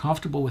they're more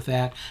comfortable with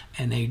that,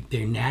 and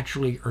they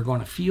naturally are going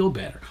to feel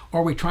better.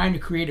 Are we trying to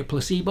create a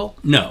placebo?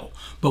 No.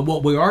 But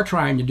what we are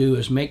trying to do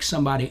is make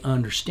somebody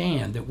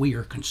understand that we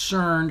are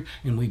concerned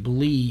and we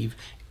believe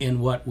in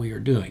what we are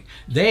doing.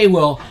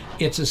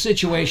 It's a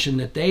situation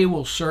that they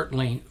will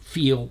certainly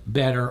feel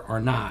better or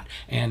not.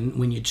 And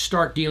when you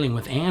start dealing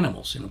with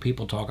animals,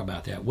 people talk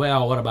about that.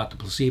 Well, what about the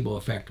placebo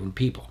effect on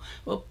people?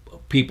 Well,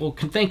 people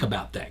can think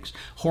about things.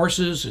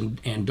 Horses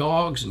and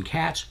dogs and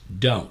cats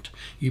don't.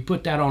 You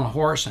put that on a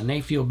horse and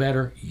they feel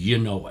better, you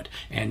know it.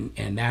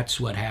 And that's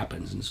what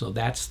happens. And so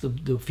that's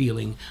the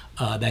feeling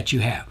that you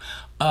have.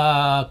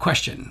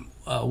 Question.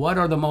 What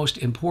are the most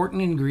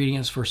important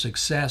ingredients for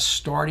success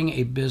starting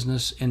a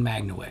business in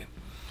MagnaWave?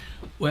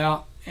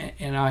 Well,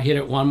 and I'll hit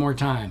it one more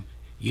time.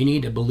 You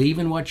need to believe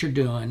in what you're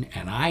doing,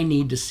 and I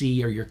need to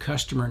see, or your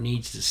customer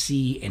needs to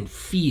see and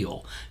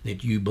feel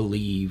that you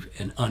believe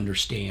and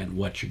understand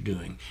what you're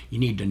doing. You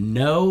need to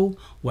know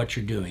what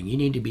you're doing. You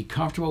need to be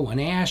comfortable. When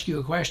they ask you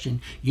a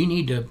question, you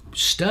need to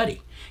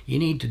study. You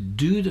need to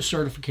do the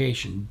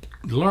certification,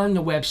 learn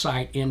the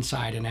website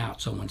inside and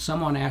out. So when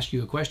someone asks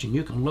you a question,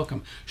 you can look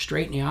them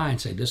straight in the eye and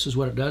say, this is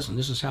what it does and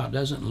this is how it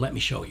does it, and let me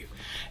show you.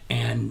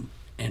 And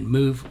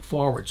move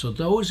forward. So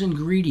those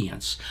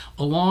ingredients,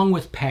 along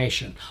with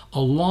passion,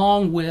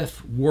 along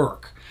with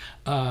work.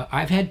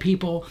 I've had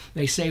people,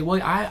 they say,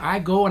 well, I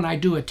go and I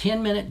do a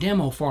 10-minute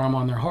demo for them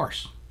on their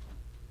horse.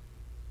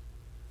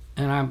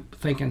 And I'm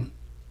thinking,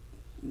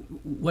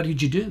 what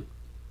did you do?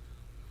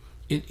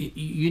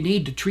 You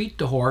need to treat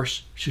the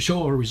horse to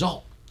show a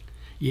result.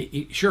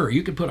 Sure,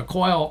 you could put a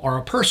coil or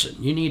a person.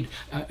 You need,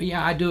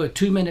 yeah, I do a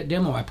 2-minute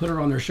demo. I put it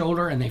on their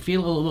shoulder and they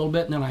feel it a little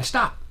bit and then I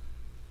stop.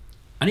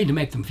 I need to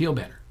make them feel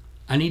better.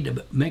 I need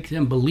to make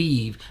them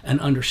believe and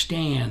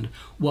understand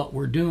what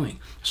we're doing.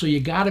 So you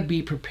got to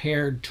be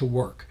prepared to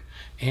work.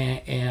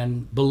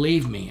 And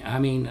believe me, I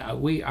mean,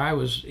 I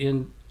was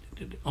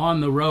on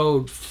the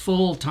road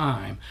full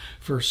time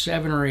for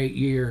 7 or 8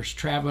 years,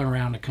 traveling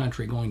around the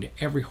country, going to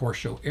every horse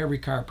show, every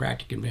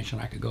chiropractic convention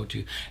I could go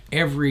to,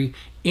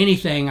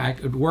 anything I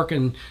could work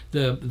in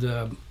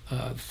the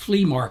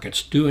flea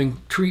markets,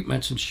 doing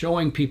treatments and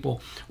showing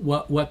people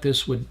what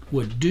this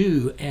would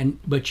do.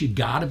 But you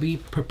got to be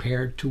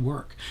prepared to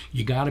work.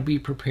 You got to be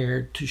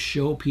prepared to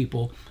show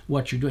people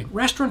what you're doing.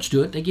 Restaurants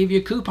do it. They give you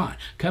a coupon.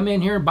 Come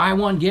in here, buy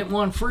one, get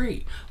one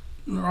free,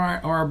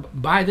 or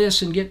buy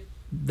this and get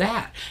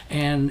that,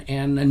 and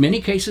in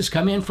many cases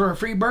come in for a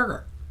free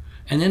burger,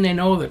 and then they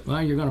know that,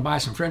 well, you're going to buy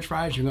some French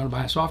fries, you're going to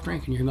buy a soft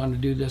drink, and you're going to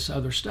do this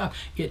other stuff.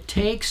 It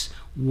takes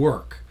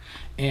work,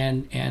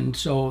 and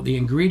so the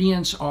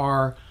ingredients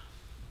are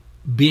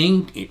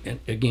being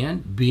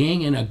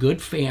in a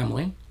good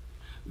family,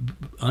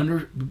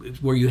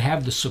 where you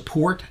have the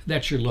support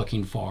that you're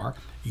looking for,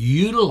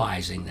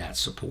 utilizing that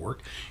support,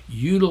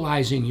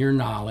 utilizing your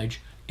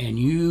knowledge, and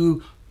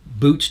you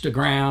boots to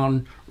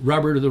ground,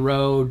 rubber to the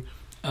road,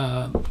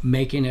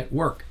 making it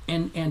work.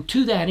 And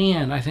to that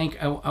end, I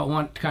think I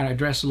want to kind of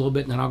address a little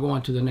bit, and then I'll go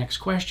on to the next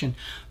question.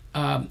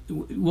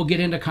 We'll get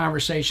into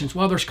conversations.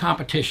 Well, there's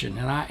competition,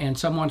 and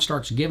someone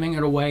starts giving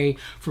it away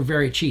for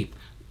very cheap.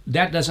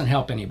 That doesn't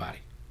help anybody.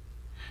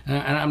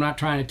 And I'm not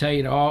trying to tell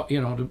you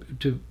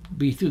to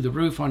be through the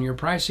roof on your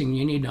pricing.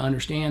 You need to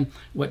understand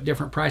what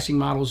different pricing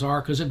models are,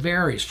 because it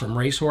varies from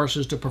race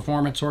horses to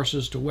performance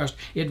horses to West.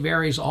 It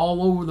varies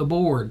all over the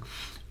board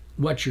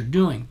what you're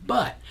doing,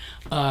 but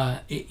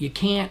you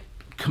can't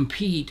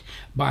compete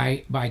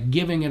by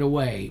giving it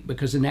away,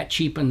 because then that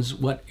cheapens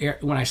what,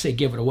 when I say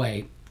give it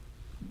away,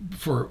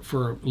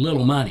 for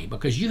little money,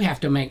 because you have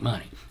to make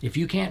money. If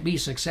you can't be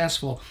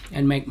successful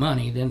and make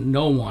money, then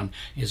no one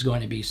is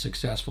going to be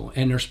successful.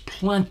 And there's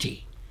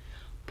plenty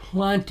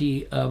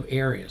of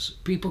areas.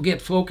 People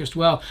get focused.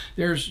 Well,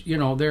 there's,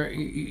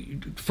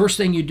 first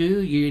thing you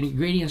do, your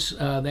ingredients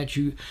that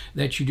you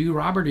do,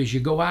 Robert, is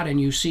you go out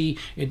and you see,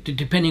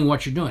 depending on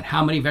what you're doing,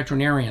 how many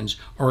veterinarians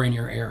are in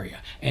your area,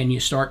 and you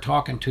start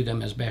talking to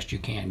them as best you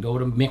can. Go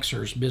to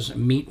mixers,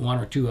 meet 1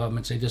 or 2 of them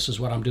and say, this is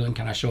what I'm doing,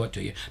 can I show it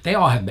to you? They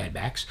all have bad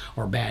backs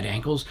or bad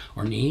ankles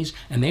or knees,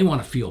 and they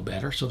want to feel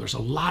better. So there's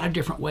a lot of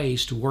different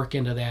ways to work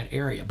into that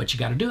area, but you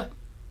got to do it.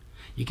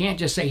 You can't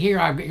just say,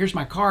 here's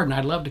my card and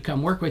I'd love to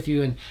come work with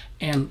you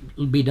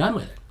and be done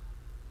with it.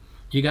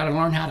 You got to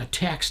learn how to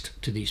text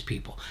to these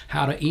people,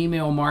 how to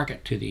email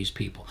market to these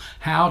people,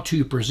 how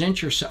to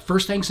present yourself.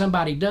 First thing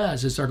somebody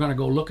does is they're going to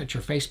go look at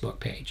your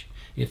Facebook page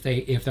if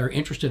they're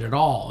interested at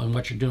all in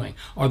what you're doing,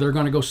 or they're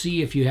going to go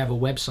see if you have a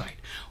website.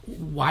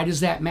 Why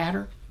does that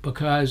matter?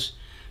 Because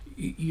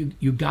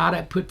you got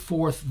to put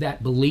forth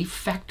that belief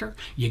factor.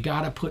 You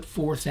got to put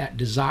forth that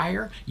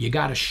desire. You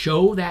got to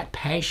show that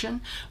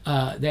passion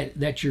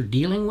that you're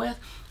dealing with.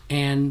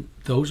 And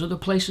those are the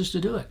places to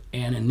do it.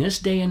 And in this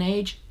day and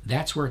age,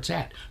 that's where it's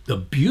at. The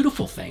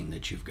beautiful thing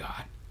that you've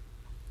got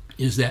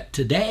is that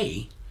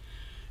today,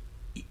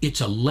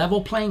 it's a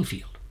level playing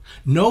field.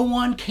 No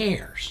one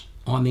cares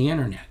on the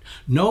internet.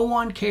 No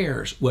one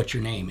cares what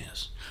your name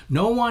is.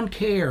 No one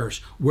cares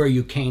where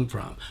you came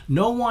from.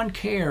 No one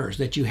cares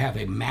that you have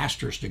a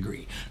master's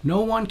degree.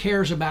 No one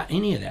cares about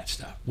any of that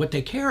stuff. What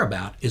they care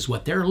about is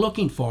what they're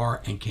looking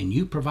for, and can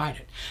you provide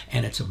it?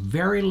 And it's a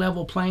very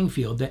level playing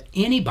field that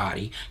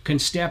anybody can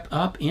step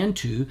up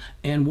into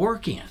and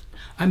work in.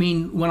 I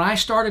mean, when I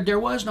started, there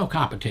was no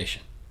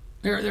competition.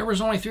 There was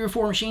only 3 or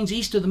 4 machines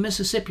east of the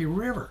Mississippi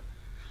River.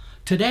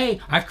 Today,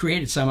 I've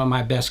created some of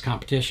my best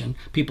competition,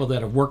 people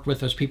that have worked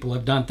with us, people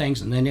have done things,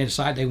 and then they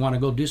decide they want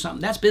to go do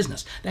something. That's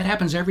business. That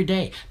happens every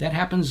day. That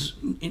happens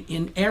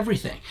in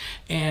everything.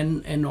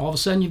 And all of a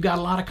sudden, you've got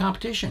a lot of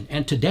competition.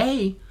 And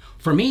today,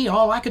 for me,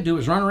 all I could do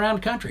was run around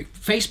the country.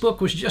 Facebook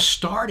was just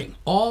starting.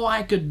 All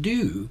I could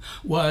do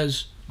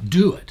was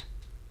do it.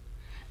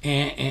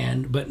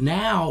 But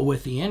now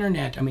with the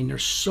internet, I mean,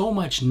 there's so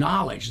much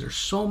knowledge, there's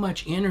so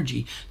much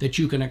energy that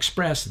you can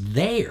express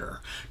there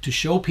to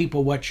show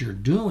people what you're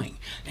doing.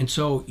 And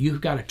so you've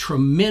got a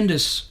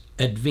tremendous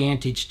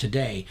advantage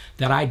today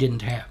that I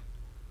didn't have,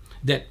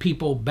 that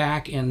people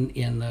back in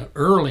the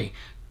early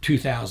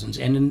 2000s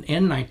and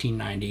in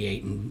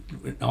 1998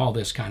 and all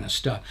this kind of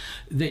stuff,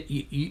 that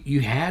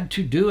you had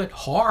to do it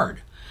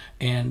hard.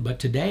 But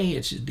today,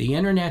 the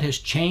internet has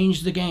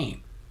changed the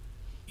game.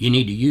 You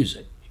need to use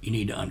it. You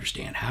need to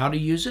understand how to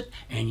use it,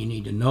 and you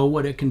need to know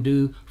what it can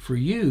do for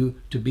you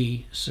to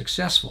be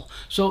successful.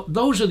 So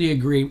those are the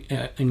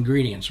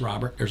ingredients,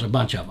 Robert. There's a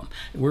bunch of them.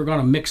 We're going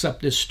to mix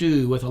up this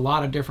stew with a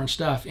lot of different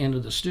stuff into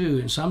the stew,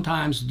 and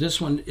sometimes this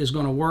one is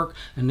going to work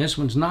and this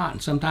one's not,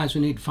 and sometimes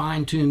we need to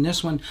fine-tune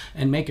this one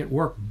and make it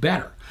work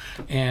better.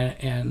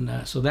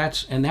 So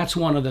that's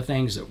one of the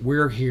things that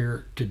we're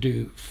here to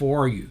do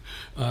for you.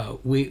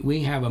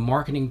 We have a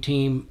marketing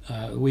team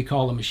we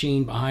call the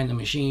machine behind the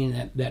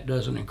machine that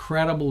does an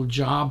incredible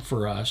job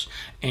for us,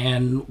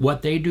 and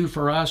what they do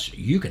for us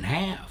you can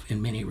have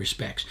in many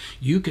respects.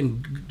 You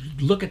can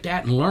look at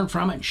that and learn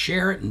from it and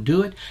share it and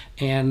do it,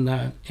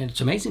 and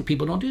it's amazing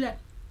people don't do that.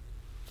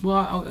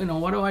 Well,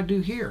 what do I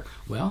do here?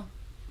 Well,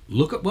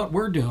 look at what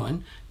we're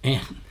doing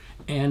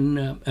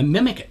and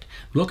mimic it.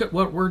 Look at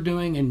what we're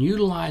doing and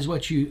utilize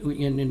what you,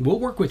 and we'll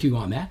work with you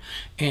on that,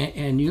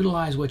 and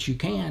utilize what you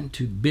can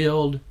to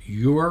build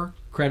your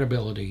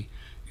credibility,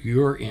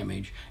 your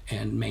image,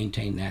 and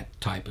maintain that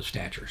type of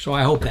stature. So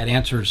I hope that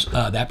answers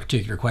that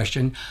particular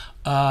question.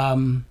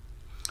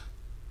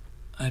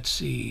 Let's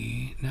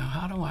see, now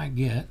how do I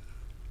get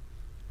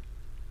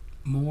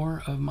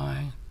more of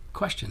my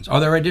questions? Are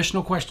there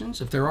additional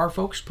questions? If there are,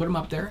 folks, put them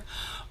up there.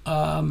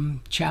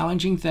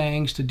 Challenging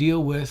things to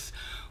deal with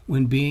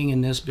when being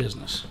in this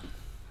business.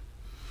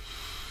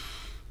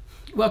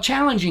 Well,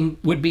 challenging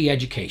would be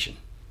education.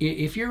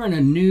 If you're in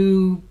a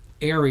new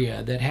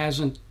area that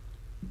hasn't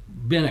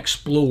been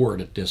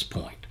explored at this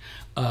point,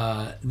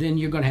 then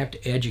you're going to have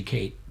to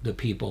educate the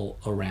people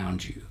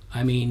around you.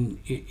 I mean,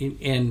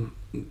 and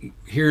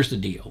here's the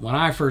deal. When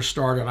I first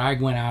started, I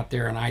went out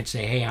there and I'd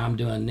say, hey, I'm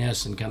doing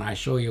this, and can I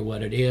show you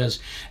what it is?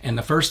 And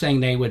the first thing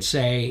they would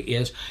say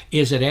is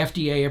it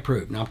FDA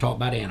approved? Now I'm talking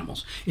about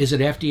animals. Is it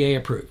FDA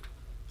approved?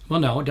 Well,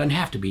 no, it doesn't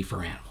have to be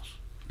for animals.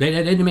 That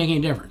didn't make any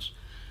difference.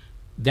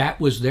 That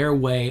was their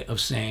way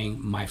of saying,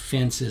 my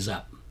fence is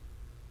up.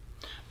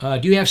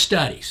 Do you have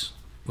studies?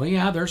 Well,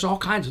 yeah, there's all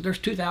kinds of, there's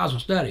 2,000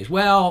 studies.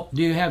 Well,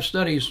 do you have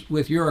studies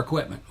with your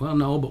equipment? Well,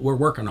 no, but we're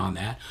working on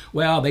that.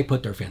 Well, they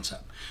put their fence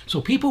up.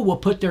 So people will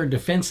put their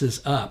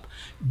defenses up.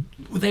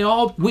 We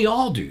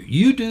all do.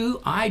 You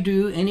do, I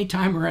do,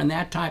 anytime we're in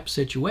that type of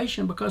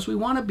situation, because we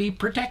want to be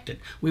protected.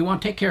 We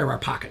want to take care of our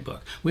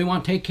pocketbook. We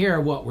want to take care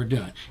of what we're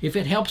doing. If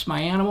it helps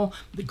my animal,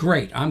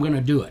 great, I'm going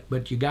to do it.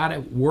 But you got to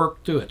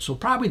work through it. So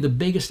probably the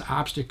biggest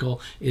obstacle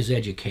is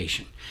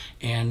education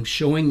and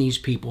showing these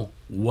people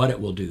what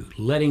it will do,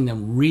 letting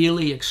them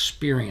really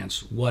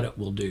experience what it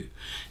will do.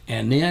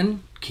 And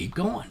then keep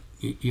going.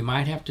 You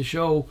might have to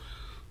show,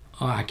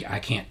 oh, I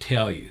can't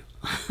tell you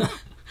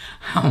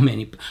how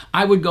many.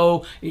 I would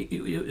go,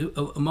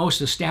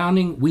 most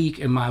astounding week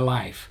in my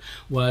life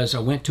was I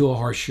went to a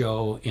horse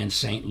show in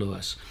St.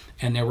 Louis,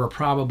 and there were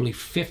probably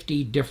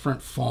 50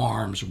 different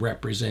farms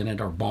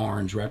represented, or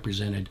barns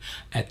represented,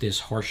 at this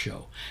horse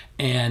show.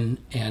 And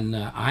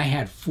I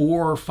had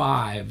 4 or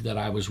 5 that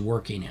I was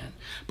working in.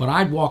 But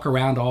I'd walk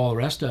around to all the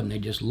rest of them,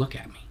 they'd just look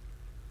at me.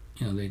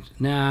 They'd,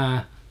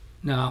 nah,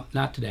 no,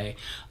 not today.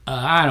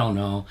 I don't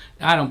know.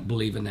 I don't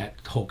believe in that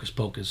hocus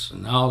pocus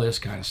and all this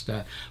kind of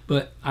stuff.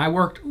 But I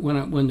worked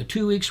when the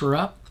 2 weeks were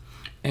up,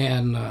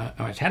 and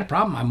I had a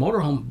problem. My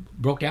motorhome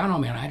broke down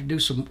on me, and I had to do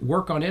some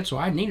work on it, so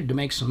I needed to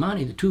make some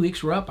money. The 2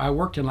 weeks were up. I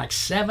worked in like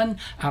 7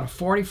 out of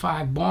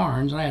 45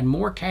 barns, and I had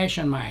more cash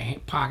in my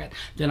pocket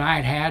than I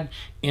had had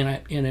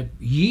in a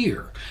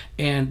year.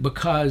 And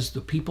because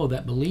the people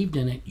that believed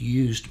in it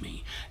used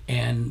me,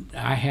 and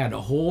I had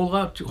a whole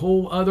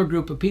other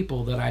group of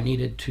people that I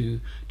needed to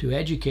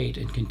educate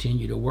and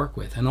continue to work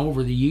with. And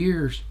over the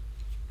years,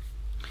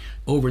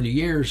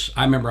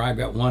 I remember I've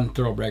got one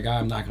thoroughbred guy,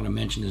 I'm not going to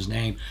mention his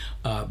name,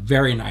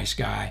 very nice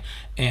guy,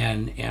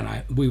 and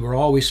we were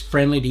always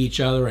friendly to each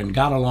other and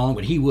got along,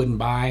 but he wouldn't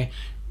buy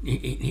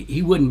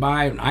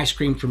an ice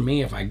cream from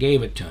me if I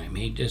gave it to him.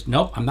 He just,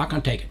 nope, I'm not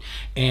going to take it.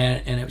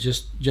 And it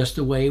was just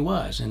the way he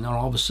was. And then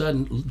all of a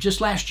sudden,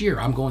 just last year,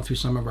 I'm going through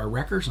some of our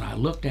records, and I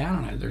look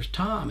down, and there's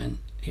Tom, and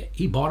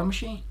he bought a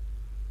machine.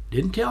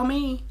 Didn't tell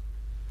me.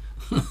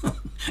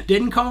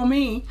 Didn't call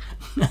me.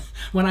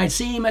 When I'd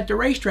see him at the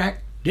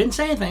racetrack, didn't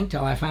say anything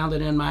till I found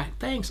it in my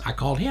things. I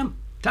called him,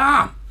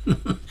 Tom,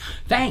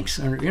 thanks,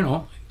 and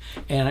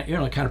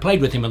kind of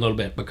played with him a little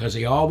bit, because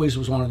he always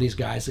was one of these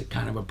guys that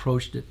kind of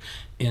approached it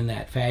in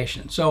that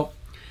fashion. So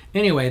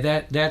anyway,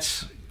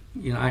 that's,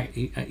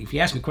 if you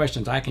ask me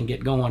questions, I can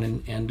get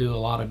going and do a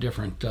lot of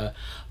different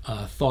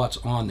thoughts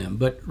on them.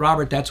 But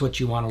Robert, that's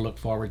what you want to look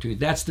forward to.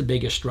 That's the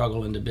biggest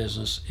struggle in the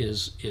business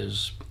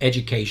is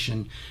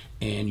education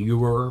and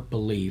your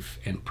belief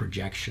and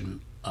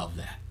projection of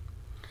that.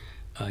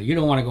 You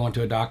don't want to go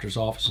into a doctor's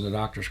office and the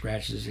doctor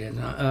scratches his head.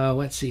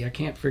 Let's see, I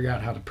can't figure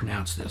out how to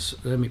pronounce this.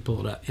 Let me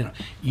pull it up.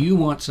 You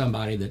want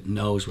somebody that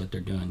knows what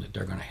they're doing, that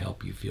they're going to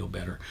help you feel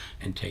better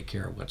and take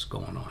care of what's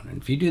going on. And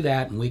if you do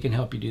that, and we can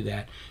help you do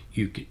that,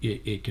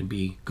 it can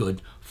be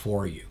good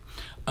for you.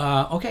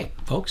 Okay,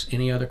 folks,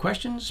 any other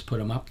questions? Put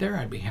them up there.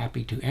 I'd be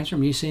happy to answer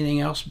them. You see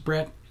anything else,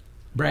 Brad,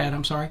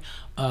 I'm sorry.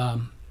 I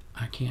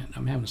can't.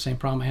 I'm having the same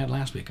problem I had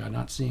last week. I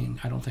don't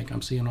think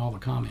I'm seeing all the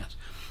comments.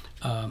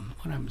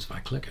 What happens if I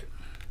click it?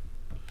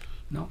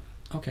 No?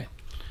 Okay.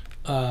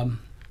 Well,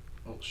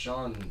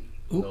 Sean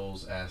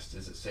Knowles asked,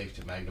 is it safe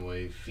to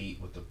MagnaWave feet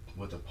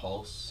with a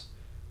pulse?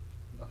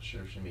 I'm not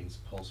sure if she means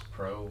Pulse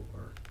Pro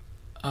or...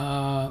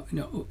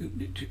 No.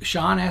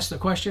 Sean asked the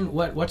question.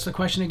 What's the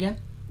question again?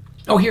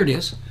 Oh, here it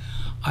is.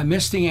 I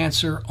missed the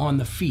answer on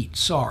the feet.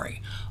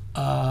 Sorry.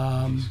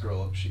 If you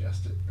scroll up, she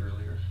asked it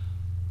earlier.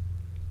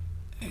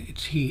 I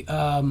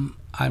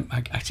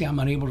see I'm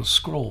unable to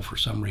scroll for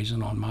some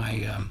reason on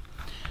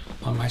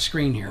my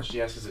screen here. Well,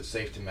 she asked, is it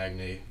safe to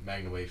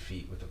MagnaWave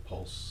feet with a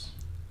pulse?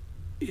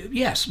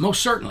 Yes,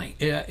 most certainly.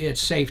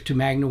 It's safe to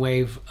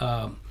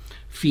MagnaWave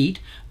feet.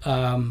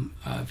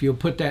 If you'll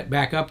put that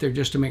back up there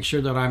just to make sure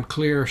that I'm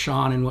clear,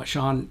 Sean, and what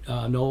Sean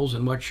knows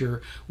and what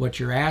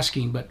you're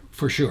asking, but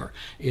for sure,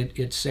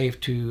 it's safe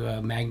to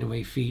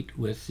MagnaWave feet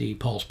with the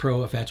Pulse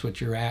Pro if that's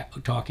what you're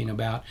talking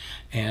about,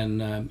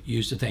 and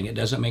use the thing. It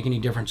doesn't make any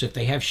difference if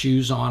they have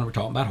shoes on. We're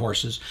talking about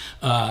horses.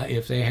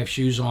 If they have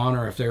shoes on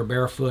or if they're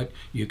barefoot,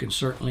 you can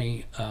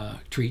certainly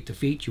treat the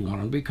feet. You want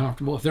them to be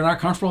comfortable. If they're not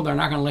comfortable, they're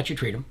not going to let you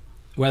treat them.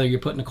 Whether you're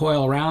putting a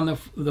coil around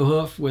the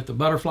hoof with the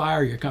butterfly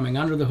or you're coming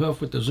under the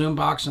hoof with the zoom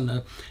box and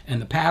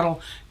the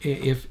paddle,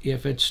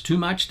 if it's too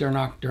much, they're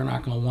not going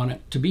to want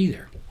it to be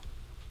there.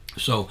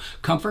 So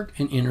comfort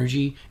and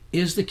energy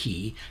is the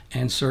key,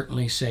 and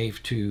certainly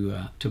safe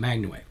to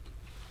MagnaWave.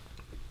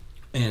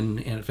 And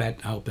in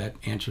fact, I hope that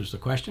answers the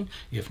question.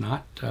 If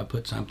not,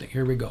 put something.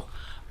 Here we go.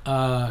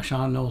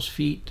 Sean knows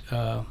feet.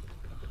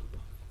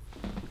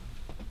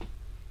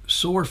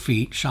 Sore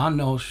feet. Sean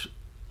knows.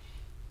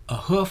 A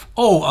hoof.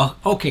 Oh,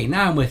 okay,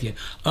 now I'm with you.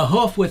 A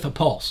hoof with a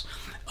pulse.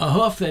 A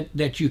hoof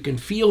that you can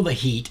feel the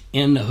heat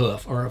in the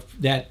hoof, or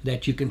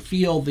that you can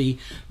feel the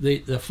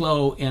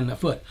flow in the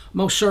foot.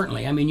 Most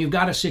certainly. I mean, you've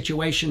got a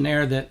situation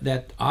there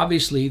that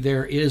obviously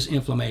there is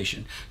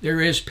inflammation.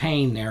 There is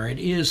pain there. It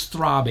is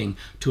throbbing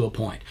to a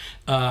point.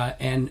 But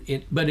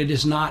it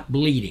is not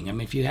bleeding. I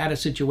mean, if you had a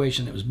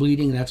situation that was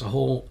bleeding, that's a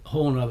whole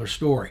other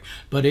story.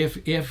 But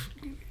if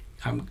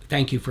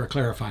thank you for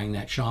clarifying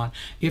that, Sean.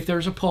 If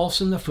there's a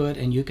pulse in the foot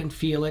and you can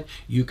feel it,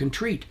 you can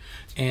treat.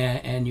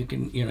 And you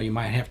can, you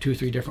might have 2 or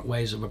 3 different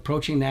ways of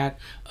approaching that.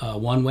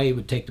 One way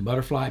would take the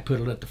butterfly,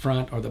 put it at the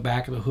front or the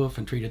back of the hoof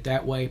and treat it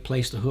that way.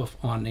 Place the hoof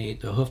on the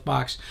hoof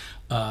box,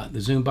 the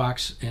zoom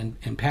box,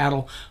 and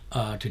paddle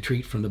to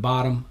treat from the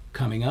bottom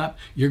coming up.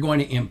 You're going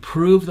to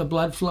improve the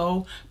blood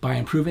flow. By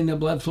improving the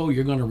blood flow,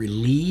 you're going to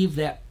relieve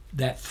that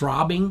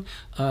throbbing,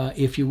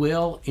 if you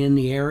will, in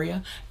the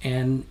area,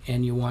 and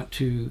you want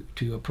to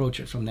approach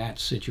it from that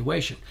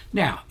situation.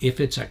 Now, if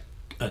it's a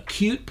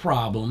acute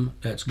problem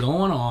that's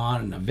going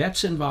on and the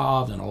vet's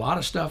involved and a lot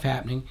of stuff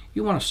happening,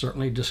 you want to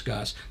certainly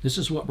discuss, this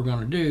is what we're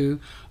going to do,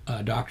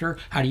 doctor,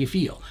 how do you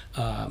feel?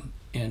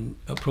 And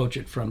approach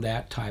it from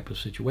that type of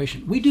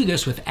situation. We do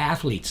this with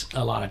athletes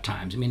a lot of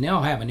times. I mean,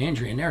 they'll have an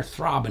injury and they're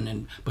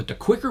throbbing, but the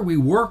quicker we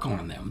work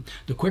on them,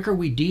 the quicker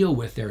we deal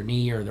with their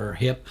knee or their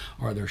hip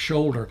or their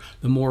shoulder,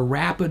 the more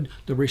rapid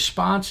the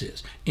response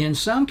is. In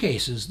some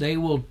cases, they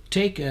will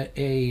take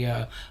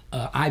a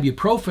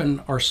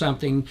ibuprofen or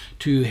something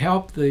to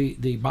help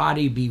the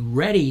body be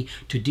ready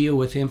to deal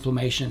with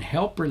inflammation,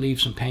 help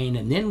relieve some pain,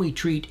 and then we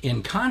treat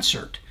in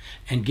concert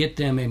and get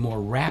them a more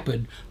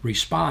rapid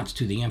response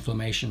to the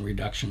inflammation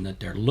reduction that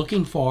they're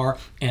looking for,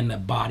 and the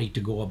body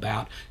to go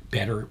about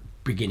better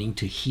beginning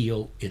to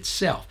heal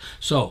itself.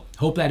 So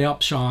hope that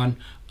helps, Sean.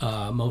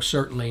 Most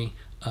certainly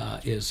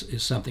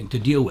is something to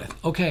deal with.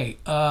 Okay.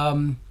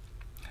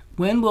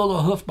 When will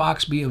the hoof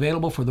box be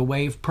available for the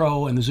Wave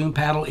Pro and the Zoom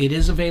paddle? It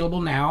is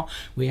available now.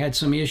 We had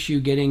some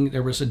issue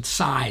there was a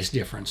size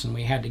difference, and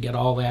we had to get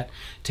all that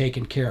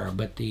taken care of.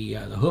 But the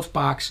hoof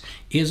box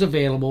is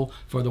available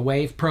for the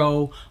Wave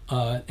Pro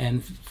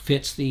and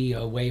fits the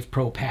Wave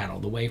Pro paddle.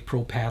 The Wave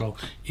Pro paddle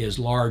is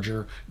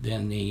larger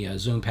than the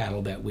Zoom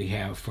paddle that we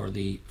have for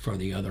the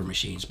other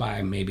machines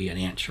by maybe an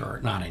inch,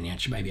 or not an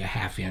inch, maybe a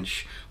half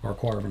inch or a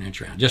quarter of an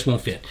inch around. Just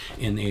won't fit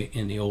in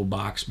the old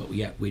box, but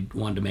we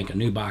wanted to make a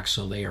new box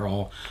so they are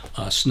all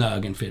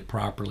snug and fit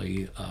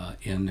properly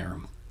in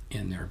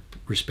their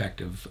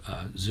respective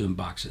Zoom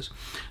boxes.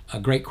 A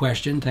great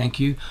question, thank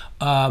you.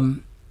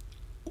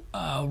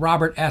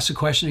 Robert asked a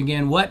question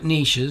again. What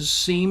niches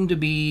seem to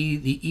be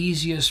the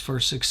easiest for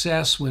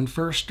success when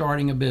first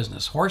starting a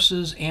business?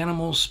 Horses,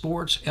 animals,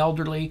 sports,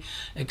 elderly,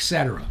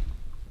 etc.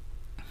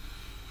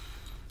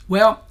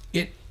 Well,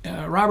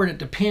 Robert, it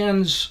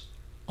depends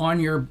on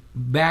your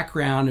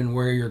background and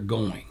where you're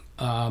going.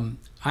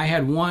 I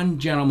had one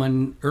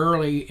gentleman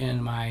early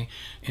in my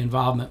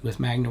involvement with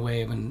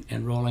MagnaWave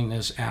and rolling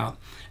this out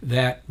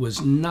that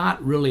was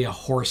not really a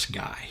horse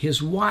guy.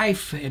 His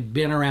wife had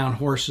been around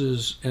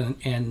horses,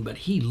 but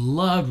he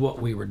loved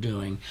what we were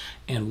doing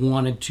and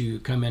wanted to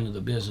come into the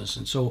business.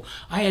 And so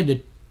I had to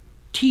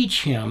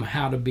teach him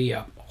how to be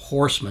a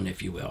horseman,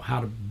 if you will,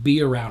 how to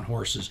be around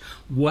horses,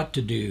 what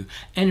to do.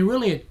 And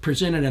really it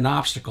presented an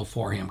obstacle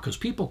for him because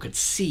people could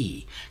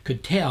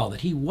tell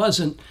that he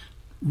wasn't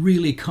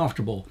really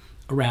comfortable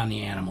around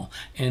the animal,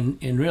 and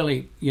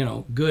really, you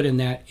know, good in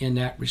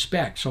that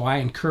respect. So I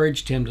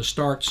encouraged him to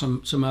start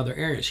some other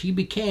areas. He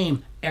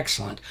became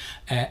excellent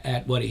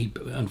at what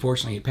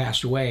unfortunately he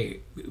passed away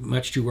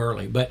much too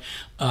early. But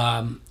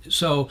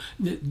so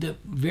the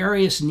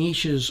various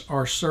niches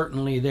are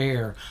certainly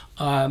there,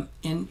 and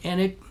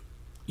it.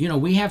 You know,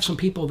 we have some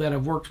people that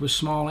have worked with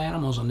small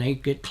animals, and they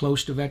get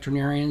close to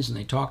veterinarians and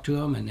they talk to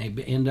them, and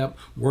they end up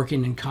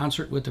working in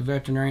concert with the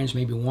veterinarians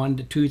maybe 1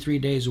 to 2, 3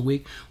 days a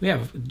week. We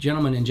have a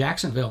gentleman in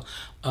Jacksonville,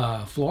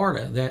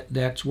 Florida,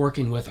 that's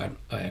working with a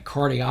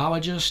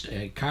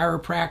cardiologist,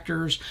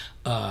 chiropractors,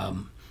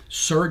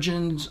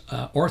 surgeons,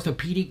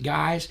 orthopedic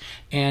guys,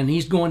 and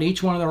he's going to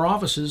each one of their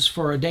offices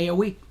for a day a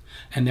week.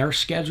 And they're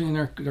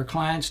scheduling their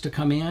clients to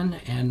come in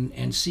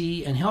and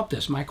see and help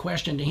this. My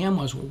question to him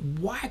was, well,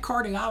 why a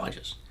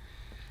cardiologist?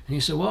 And he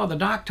said, well, the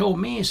doc told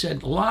me, he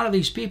said, a lot of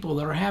these people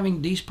that are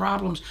having these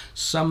problems,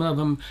 some of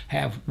them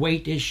have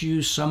weight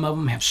issues, some of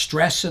them have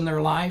stress in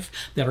their life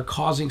that are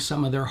causing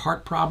some of their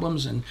heart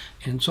problems and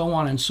so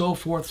on and so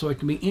forth. So it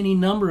can be any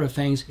number of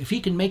things. If he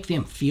can make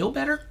them feel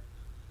better,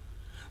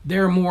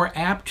 they're more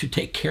apt to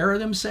take care of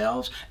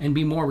themselves and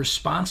be more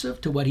responsive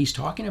to what he's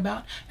talking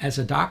about as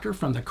a doctor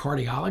from the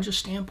cardiologist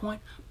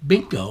standpoint.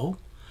 Bingo.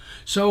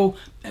 So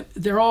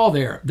they're all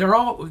there.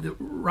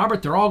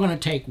 Robert, they're all going to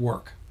take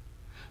work.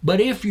 But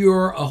if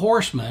you're a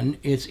horseman,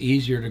 it's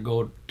easier to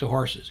go to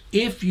horses.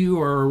 If you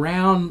are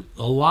around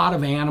a lot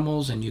of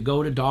animals and you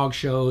go to dog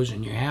shows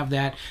and you have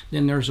that,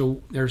 then there's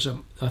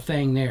a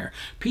thing there.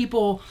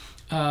 People,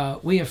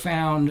 we have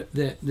found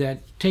that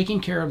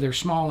taking care of their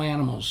small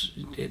animals,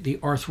 the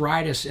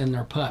arthritis in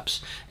their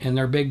pups and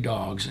their big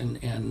dogs and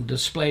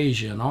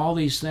dysplasia and all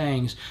these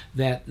things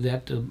that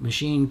the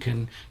machine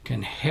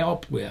can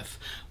help with.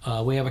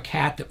 We have a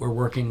cat that we're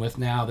working with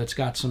now that's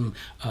got some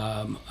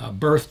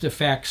birth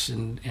defects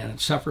and it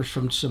suffers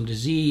from some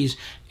disease,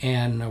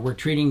 and we're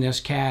treating this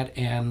cat,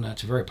 and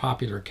it's a very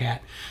popular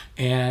cat,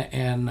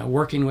 and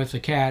working with the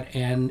cat,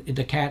 and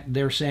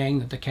they're saying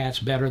that the cat's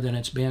better than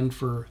it's been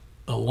for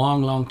a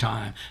long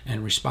time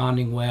and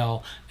responding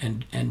well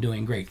and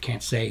doing great.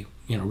 Can't say,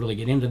 you know, really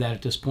get into that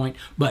at this point,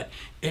 but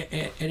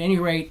at any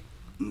rate,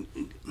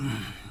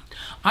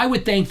 I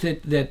would think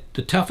that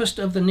the toughest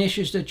of the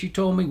niches that you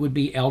told me would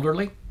be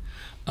elderly.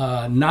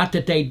 Not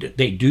that they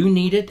do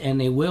need it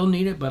and they will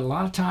need it, but a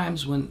lot of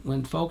times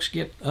when folks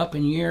get up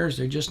in years,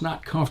 they're just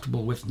not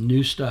comfortable with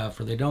new stuff,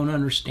 or they don't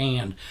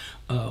understand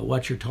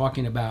what you're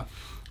talking about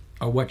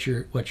or what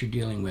you're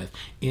dealing with.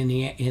 In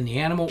the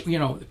animal, you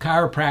know,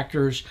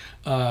 chiropractors,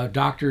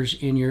 doctors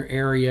in your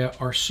area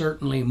are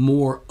certainly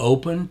more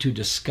open to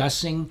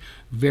discussing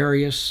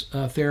various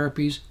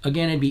therapies.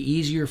 Again, it'd be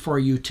easier for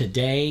you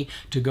today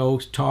to go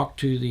talk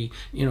to the,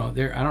 you know,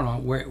 there, I don't know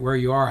where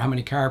you are, how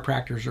many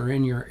chiropractors are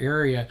in your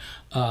area,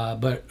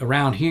 but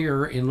around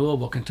here in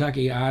Louisville,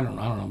 Kentucky, I don't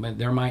know, but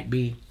there might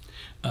be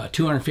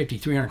 250,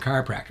 300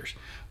 chiropractors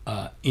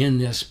in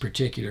this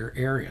particular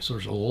area. So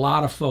there's a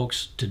lot of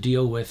folks to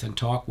deal with and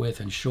talk with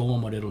and show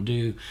them what it'll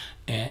do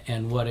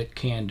and what it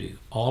can do.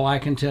 All I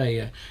can tell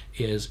you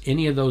is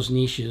any of those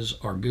niches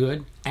are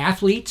good.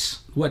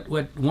 Athletes, what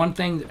one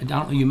thing, I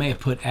don't know, you may have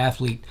put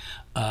athlete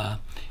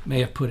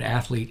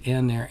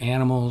in there.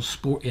 Animals,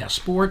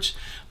 sports,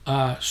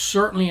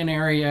 certainly an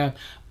area.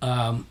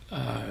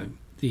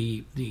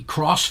 The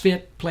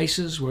CrossFit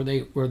places where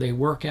they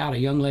work out. A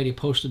young lady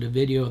posted a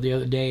video the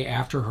other day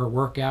after her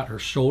workout. Her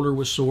shoulder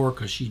was sore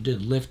because she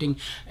did lifting,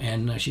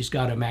 and she's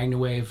got a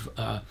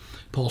MagnaWave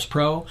Pulse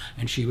Pro,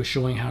 and she was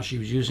showing how she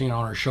was using it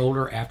on her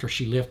shoulder after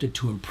she lifted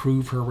to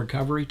improve her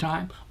recovery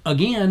time.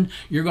 Again,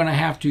 you're going to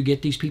have to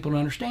get these people to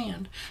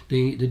understand.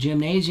 The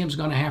gymnasium's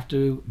going to have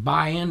to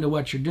buy into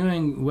what you're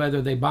doing,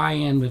 whether they buy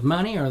in with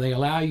money or they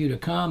allow you to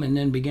come and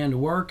then begin to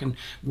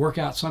work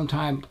out some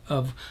type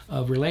of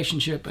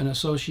relationship and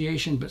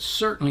association. But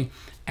certainly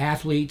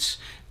athletes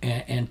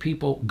and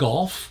people,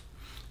 golf,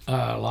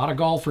 a lot of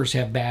golfers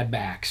have bad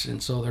backs,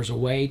 and so there's a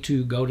way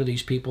to go to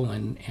these people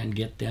and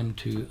get them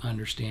to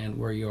understand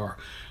where you are.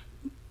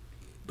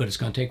 But it's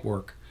going to take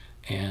work,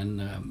 and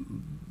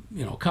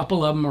you know, a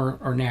couple of them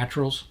are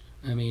naturals.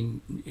 I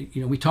mean,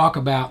 you know, we talk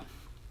about,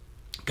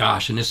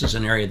 gosh, and this is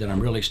an area that I'm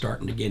really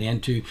starting to get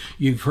into.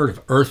 You've heard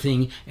of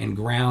earthing and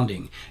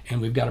grounding, and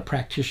we've got a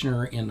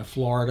practitioner in the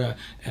Florida,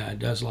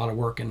 does a lot of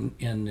work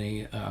in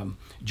the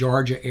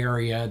Georgia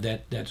area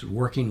that's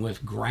working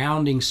with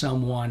grounding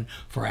someone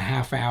for a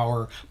half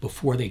hour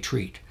before they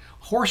treat.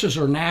 Horses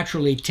are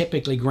naturally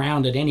typically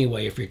grounded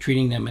anyway if you're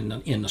treating them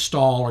in the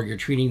stall, or you're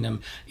treating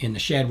them in the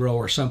shed row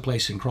or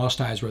someplace in cross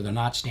ties where they're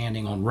not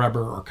standing on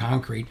rubber or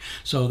concrete.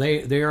 So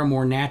they are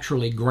more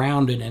naturally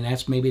grounded, and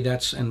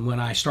and when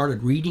I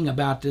started reading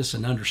about this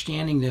and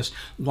understanding this,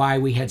 why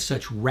we had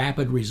such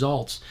rapid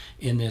results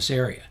in this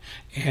area.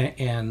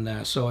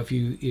 And so if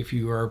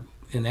you are,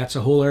 and that's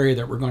a whole area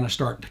that we're going to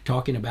start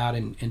talking about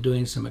and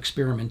doing some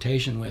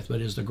experimentation with,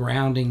 but is the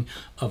grounding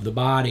of the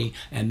body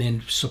and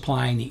then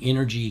supplying the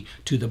energy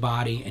to the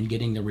body and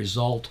getting the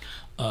result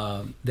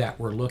that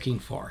we're looking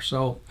for.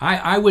 So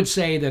I would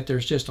say that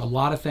there's just a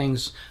lot of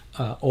things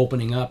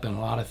opening up and a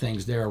lot of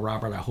things there.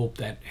 Robert, I hope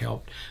that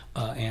helped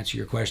answer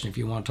your question. If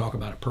you want to talk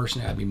about it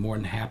personally, I'd be more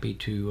than happy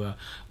to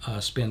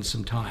spend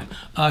some time.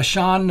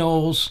 Sean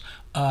Knowles,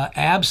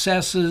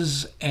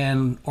 abscesses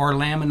or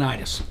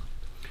laminitis.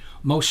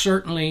 Most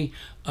certainly,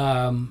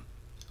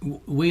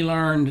 we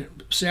learned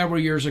several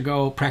years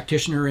ago,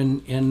 practitioner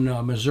in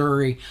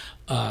Missouri,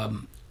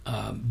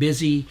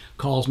 Busy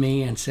calls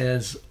me and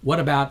says, what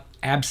about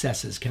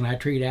abscesses? Can I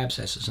treat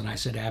abscesses? And I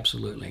said,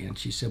 absolutely. And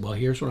she said, well,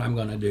 here's what I'm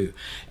going to do.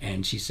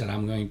 And she said,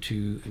 I'm going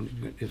to,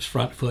 it's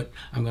front foot,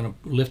 I'm going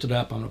to lift it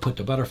up, I'm going to put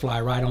the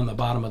butterfly right on the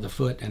bottom of the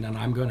foot, and then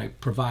I'm going to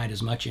provide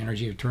as much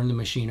energy to turn the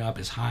machine up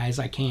as high as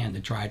I can to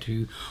try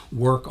to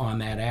work on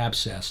that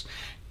abscess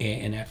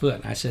in that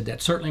foot. And I said,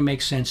 that certainly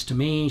makes sense to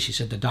me. She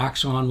said, the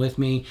doc's on with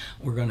me,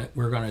 we're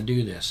gonna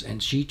do this.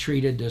 And she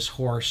treated this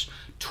horse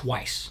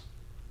twice,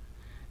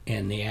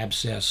 and the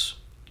abscess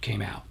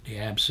came out. The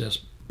abscess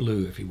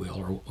blew, if you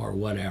will, or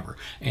whatever.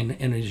 And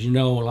as you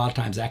know, a lot of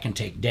times that can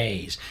take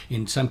days.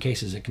 In some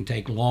cases it can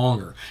take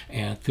longer,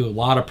 and through a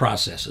lot of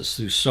processes,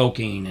 through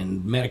soaking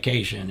and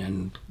medication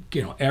and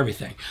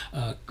everything.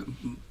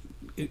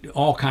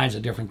 All kinds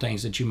of different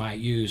things that you might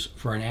use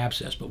for an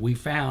abscess. But we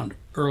found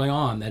early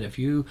on that if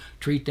you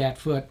treat that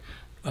foot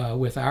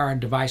with our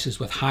devices,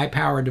 with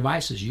high-powered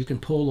devices, you can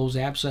pull those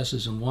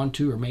abscesses in 1,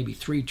 2, or maybe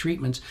 3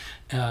 treatments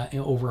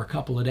over a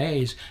couple of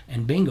days,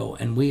 and bingo.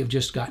 And we have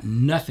just got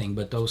nothing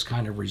but those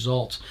kind of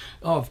results.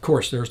 Oh, of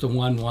course, there's the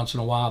one once in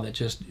a while that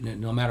just,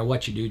 no matter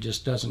what you do,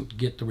 just doesn't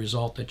get the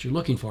result that you're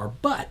looking for.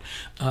 But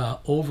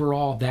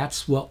overall,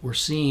 that's what we're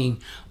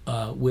seeing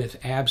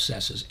with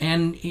abscesses.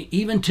 And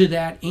even to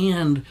that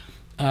end,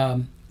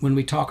 when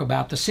we talk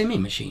about the semi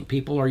machine,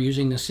 people are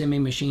using the semi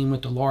machine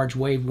with the large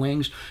wave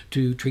wings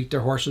to treat their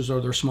horses or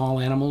their small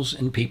animals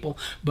and people.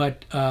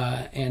 But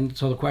and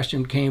so the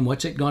question came,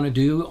 what's it going to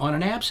do on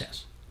an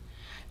abscess?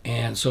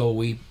 And so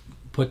we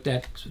put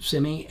that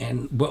semi,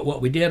 and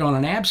what we did on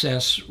an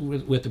abscess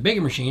with the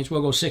bigger machines,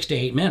 we'll go 6 to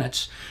 8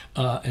 minutes,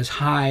 as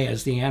high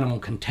as the animal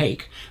can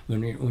take.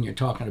 When you're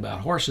talking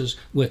about horses,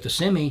 with the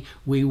semi,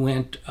 we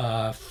went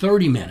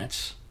 30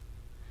 minutes.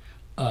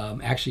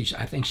 Actually,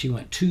 I think she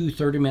went 2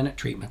 30-minute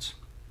treatments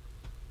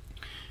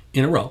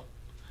in a row.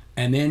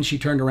 And then she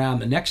turned around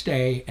the next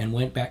day and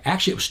went back.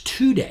 Actually, it was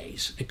 2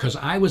 days, because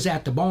I was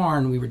at the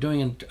barn. We were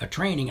doing a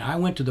training. I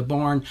went to the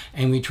barn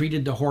and we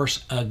treated the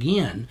horse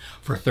again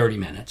for 30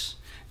 minutes.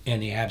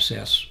 And the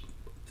abscess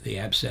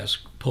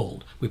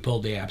pulled. We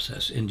pulled the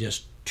abscess in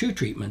just 2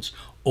 treatments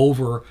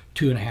over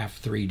 2.5,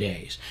 3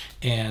 days.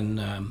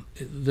 And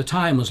the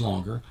time was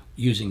longer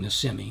using the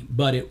semi,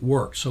 but it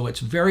worked. So it's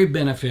very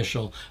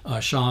beneficial,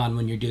 Sean,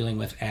 when you're dealing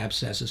with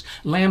abscesses.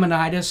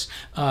 Laminitis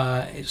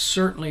it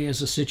certainly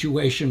is a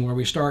situation where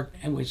we start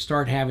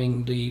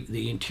having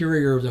the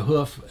interior of the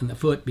hoof and the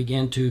foot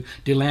begin to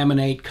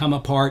delaminate, come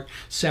apart,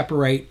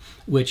 separate,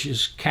 which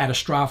is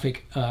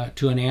catastrophic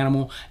to an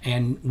animal.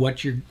 And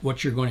what you're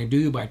going to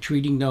do by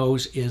treating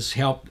those is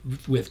help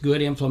with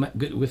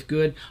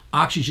good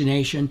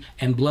oxygenation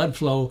and blood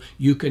flow.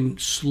 You can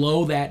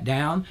slow that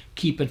down,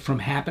 keep it from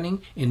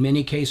happening. In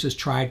many cases,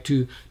 try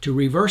to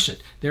reverse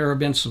it. There have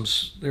been some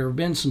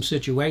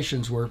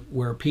situations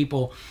where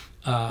people,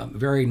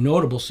 very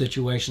notable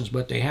situations,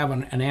 but they have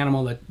an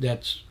animal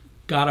that's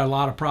got a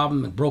lot of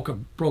problem, and broke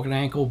an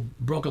ankle,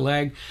 broke a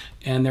leg,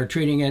 and they're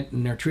treating it,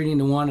 and they're treating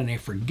the one, and they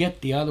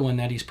forget the other one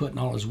that he's putting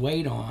all his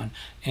weight on,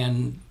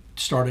 and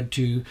started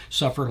to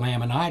suffer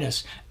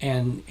laminitis,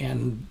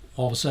 and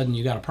all of a sudden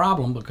you got a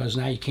problem, because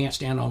now you can't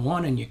stand on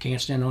one and you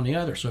can't stand on the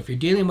other. So if you're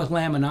dealing with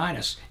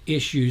laminitis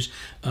issues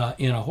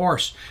in a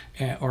horse,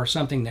 or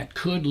something that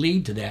could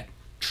lead to that,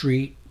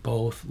 treat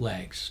both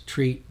legs,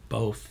 treat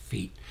both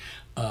feet.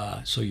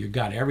 So you've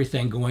got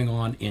everything going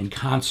on in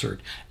concert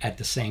at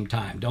the same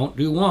time. Don't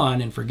do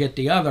one and forget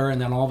the other, and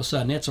then all of a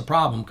sudden it's a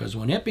problem, because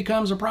when it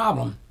becomes a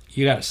problem,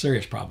 you got a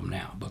serious problem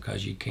now,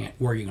 because you can't,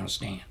 where are you going to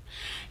stand,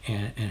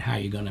 and how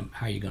you going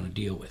to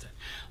deal with it.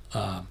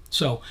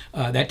 So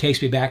that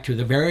takes me back to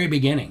the very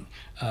beginning,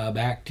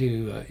 back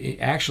to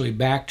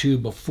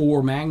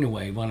before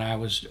MagnaWave, when I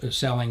was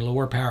selling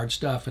lower powered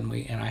stuff, and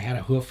I had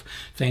a hoof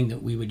thing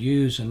that we would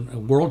use, and a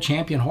world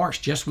champion horse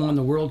just won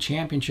the world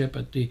championship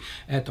at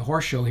the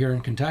horse show here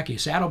in Kentucky.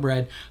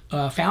 Saddlebred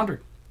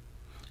foundered.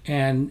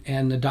 And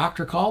the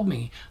doctor called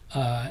me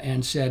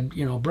and said,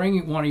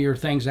 bring one of your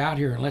things out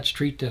here and let's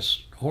treat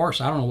this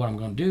horse. I don't know what I'm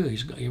going to do.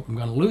 I'm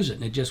going to lose it.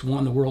 And it just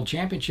won the world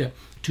championship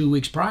 2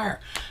 weeks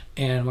prior.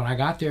 And when I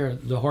got there,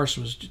 the horse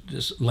was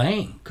just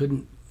laying,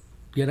 couldn't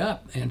get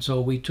up. And so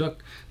we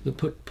took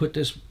put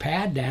this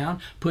pad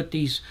down, put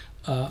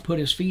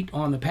his feet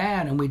on the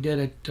pad, and we did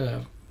it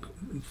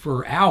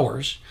for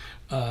hours.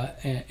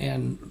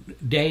 And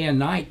day and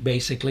night,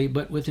 basically.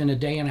 But within a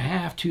day and a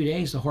half, 2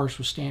 days, the horse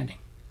was standing.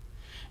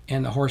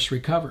 And the horse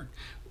recovered.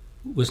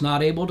 Was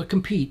not able to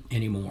compete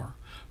anymore,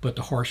 but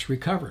the horse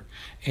recovered,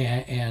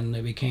 and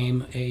it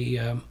became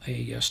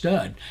a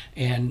stud.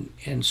 And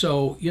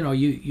so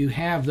you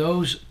have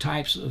those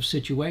types of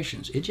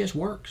situations. It just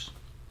works.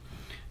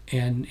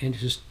 and it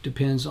just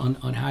depends on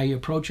how you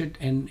approach it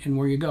and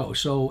where you go.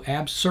 So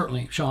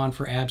certainly, Sean,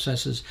 for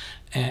abscesses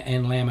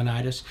and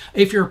laminitis.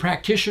 If you're a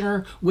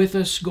practitioner with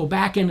us, go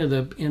back into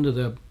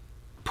the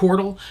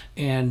portal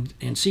and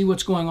see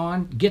what's going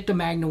on. Get the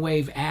Magna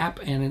Wave app,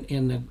 and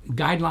in the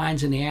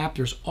guidelines in the app,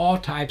 there's all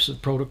types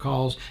of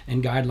protocols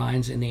and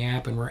guidelines in the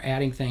app, and we're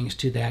adding things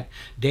to that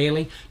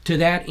daily. To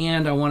that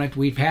end,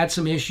 we've had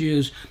some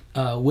issues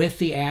with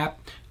the app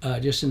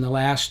just in the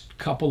last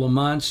couple of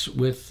months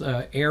with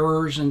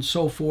errors and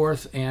so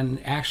forth, and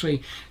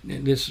actually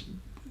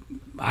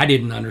I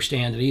didn't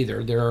understand it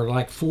either. There are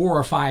like 4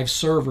 or 5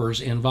 servers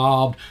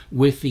involved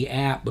with the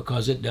app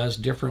because it does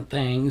different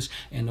things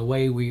and the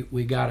way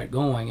we got it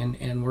going.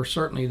 And we're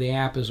certainly, the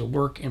app is a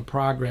work in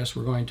progress.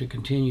 We're going to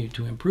continue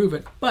to improve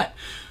it. But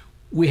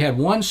we had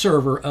one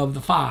server of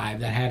the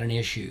 5 that had an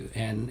issue,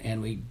 and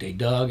they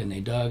dug and they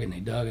dug and they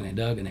dug and they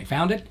dug and they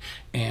found it,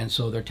 and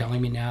so they're telling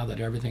me now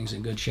that everything's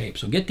in good shape.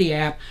 So get the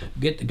app,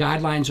 get the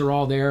guidelines are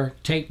all there.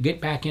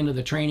 Get back into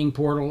the training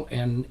portal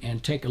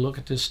and take a look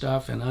at this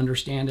stuff and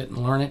understand it and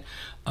learn it.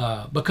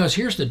 Because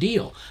here's the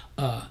deal.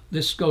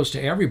 This goes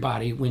to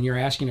everybody when you're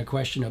asking a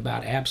question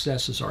about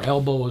abscesses or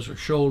elbows or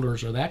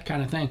shoulders or that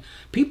kind of thing.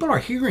 People are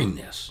hearing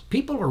this.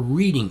 People are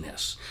reading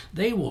this.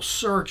 They will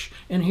search,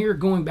 and here,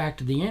 going back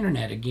to the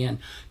internet again,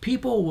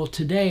 people will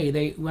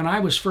today, when I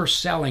was first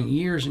selling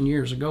years and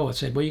years ago, it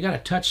said, well, you got to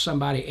touch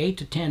somebody 8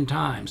 to 10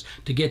 times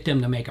to get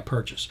them to make a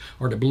purchase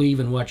or to believe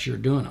in what you're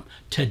doing them.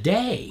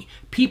 Today,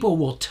 people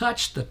will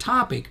touch the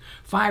topic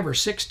 5 or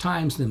 6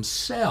 times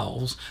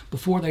themselves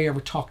before they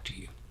ever talk to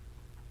you.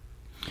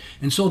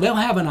 And so they'll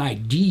have an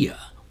idea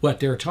what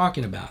they're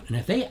talking about. And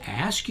if they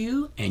ask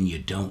you and you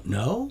don't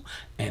know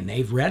and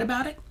they've read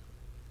about it,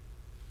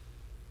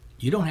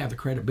 you don't have the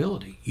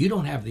credibility. You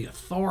don't have the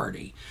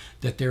authority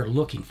that they're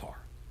looking for,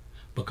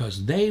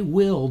 because they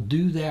will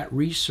do that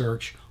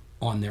research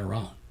on their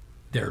own.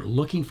 They're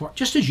looking for,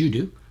 just as you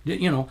do,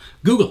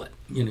 Google it.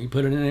 You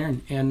put it in there,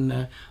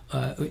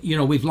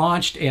 and we've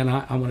launched, and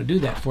I want to do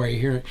that for you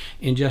here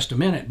in just a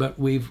minute. But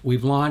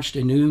we've launched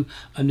a new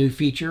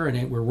feature,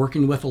 and we're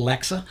working with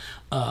Alexa.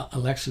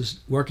 Alexa's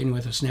working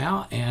with us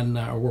now, and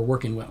we're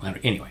working with.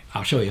 Anyway,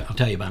 I'll show you. I'll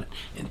tell you about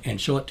it and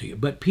show it to you.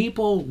 But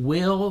people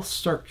will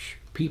search.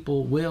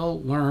 People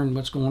will learn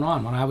what's going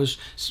on. When I was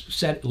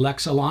set,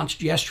 Alexa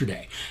launched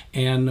yesterday,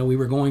 and we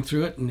were going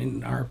through it,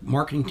 and our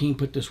marketing team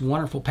put this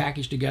wonderful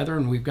package together,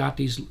 and we've got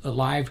these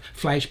live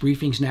flash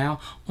briefings now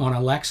on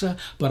Alexa.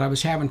 But I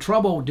was having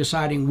trouble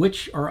deciding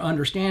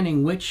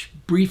understanding which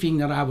briefing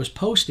that I was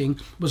posting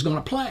was going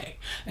to play,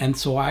 and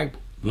so I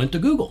went to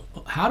Google.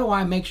 How do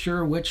I make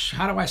sure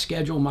how do I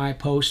schedule my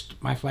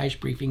flash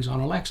briefings on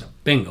Alexa?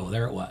 Bingo,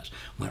 there it was.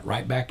 Went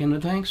right back into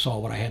the thing, saw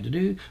what I had to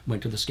do,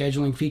 went to the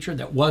scheduling feature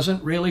that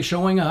wasn't really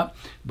showing up,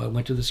 but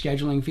went to the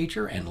scheduling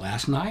feature, and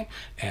last night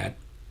at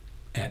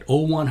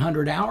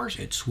 0100 hours,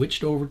 it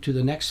switched over to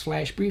the next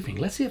flash briefing.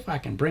 Let's see if I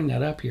can bring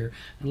that up here,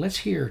 and let's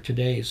hear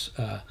today's,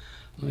 let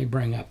me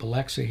bring up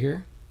Alexa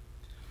here.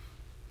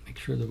 Make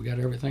sure that we got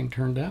everything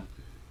turned up.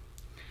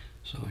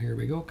 So here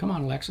we go. Come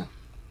on, Alexa.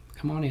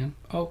 Come on in.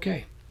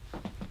 Okay.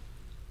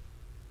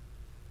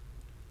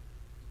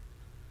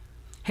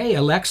 Hey,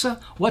 Alexa,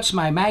 what's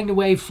my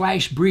MagnaWave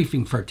flash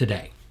briefing for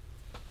today?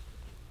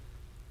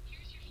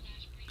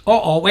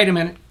 Oh, wait a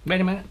minute. Wait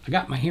a minute. I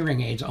got my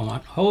hearing aids on.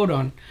 Hold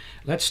on.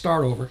 Let's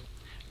start over.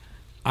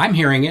 I'm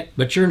hearing it,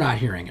 but you're not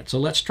hearing it. So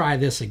let's try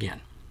this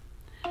again.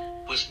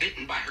 Was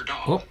bitten by her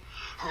dog. Oh.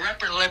 Her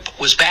upper lip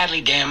was badly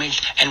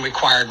damaged and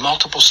required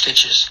multiple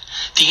stitches.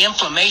 The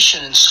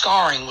inflammation and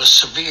scarring was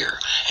severe,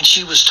 and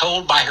she was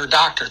told by her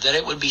doctor that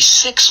it would be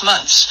 6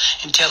 months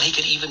until he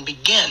could even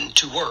begin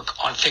to work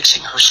on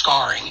fixing her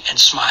scarring and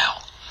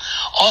smile.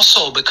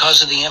 Also,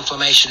 because of the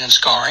inflammation and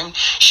scarring,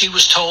 she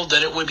was told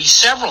that it would be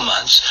several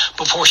months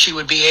before she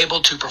would be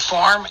able to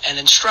perform and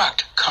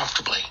instruct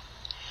comfortably.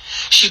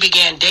 She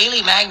began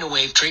daily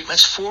MagnaWave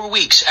treatments 4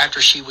 weeks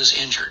after she was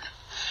injured.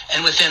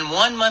 And within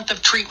 1 month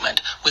of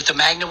treatment with the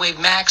MagnaWave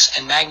Max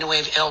and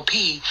MagnaWave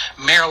LP,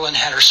 Marilyn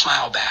had her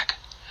smile back.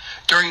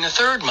 During the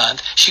 3rd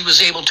month, she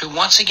was able to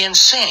once again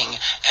sing,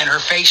 and her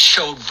face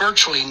showed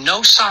virtually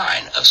no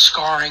sign of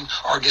scarring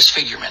or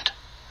disfigurement.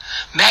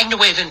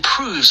 MagnaWave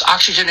improves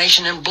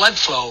oxygenation and blood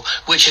flow,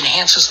 which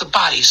enhances the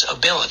body's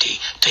ability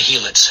to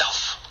heal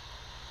itself.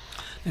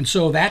 And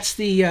so that's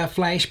the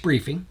flash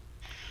briefing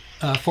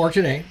for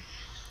today.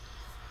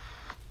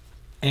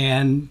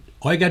 And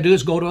all you got to do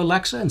is go to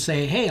Alexa and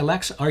say, hey,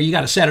 Alexa, or you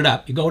got to set it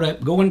up. You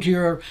go into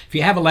your, if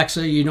you have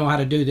Alexa, you know how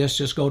to do this.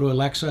 Just go to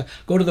Alexa,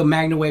 go to the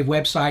MagnaWave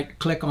website,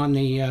 click on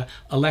the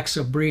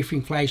Alexa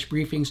briefing, flash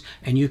briefings,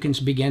 and you can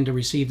begin to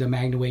receive the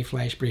MagnaWave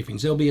flash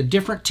briefings. There'll be a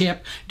different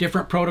tip,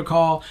 different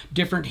protocol,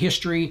 different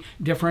history,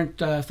 different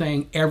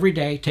thing every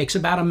day. It takes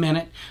about a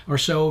minute or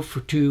so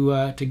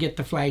to get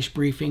the flash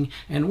briefing,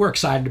 and we're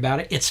excited about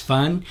it. It's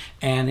fun,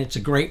 and it's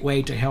a great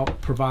way to help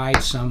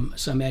provide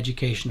some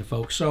education to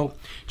folks. So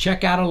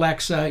check out Alexa.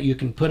 Alexa. You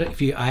can put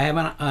it, I have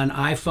an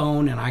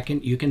iPhone,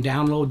 and you can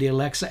download the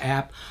Alexa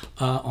app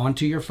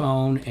onto your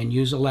phone and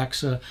use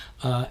Alexa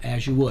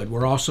as you would.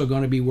 We're also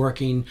going to be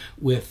working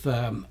with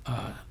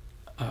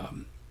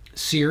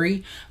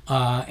Siri,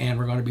 and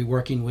we're going to be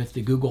working with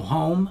the Google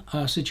Home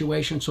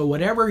situation. So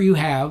whatever you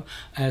have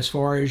as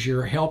far as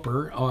your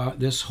helper,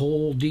 this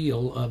whole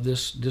deal of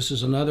this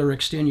is another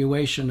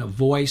extenuation of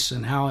voice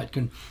and how it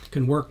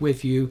can work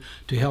with you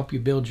to help you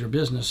build your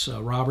business,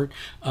 Robert.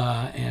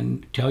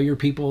 And tell your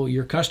people,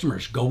 your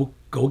customers, go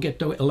get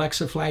the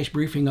Alexa flash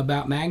briefing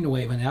about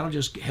MagnaWave, and that'll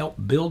just help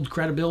build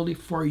credibility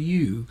for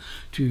you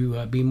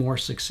to be more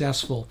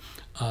successful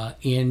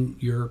in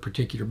your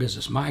particular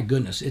business. My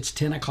goodness, it's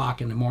 10 o'clock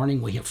in the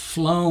morning. We have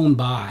flown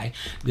by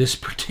this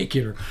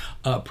particular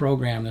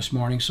program this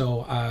morning,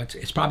 so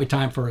it's probably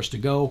time for us to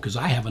go because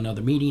I have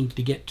another meeting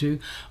to get to.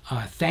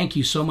 Thank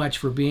you so much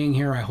for being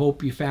here. I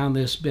hope you found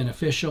this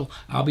beneficial.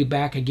 I'll be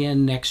back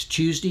again next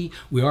Tuesday.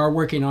 We are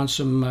working on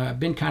some,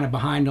 been kind of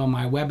behind on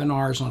my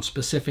webinars on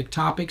specific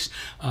topics.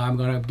 I'm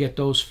going to get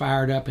those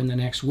fired up in the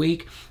next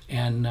week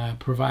and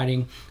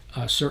providing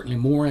certainly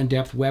more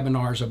in-depth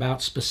webinars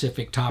about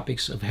specific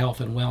topics of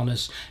health and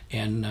wellness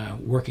and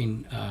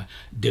working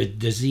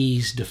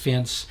disease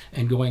defense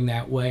and going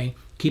that way.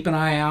 Keep an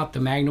eye out. The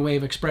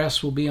MagnaWave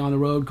Express will be on the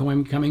road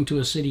coming to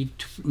a city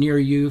near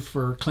you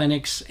for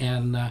clinics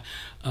and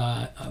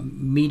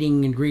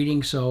meeting and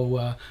greeting.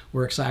 So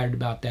we're excited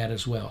about that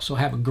as well. So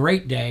have a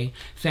great day.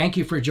 Thank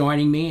you for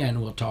joining me,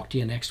 and we'll talk to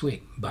you next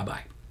week.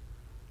 Bye-bye.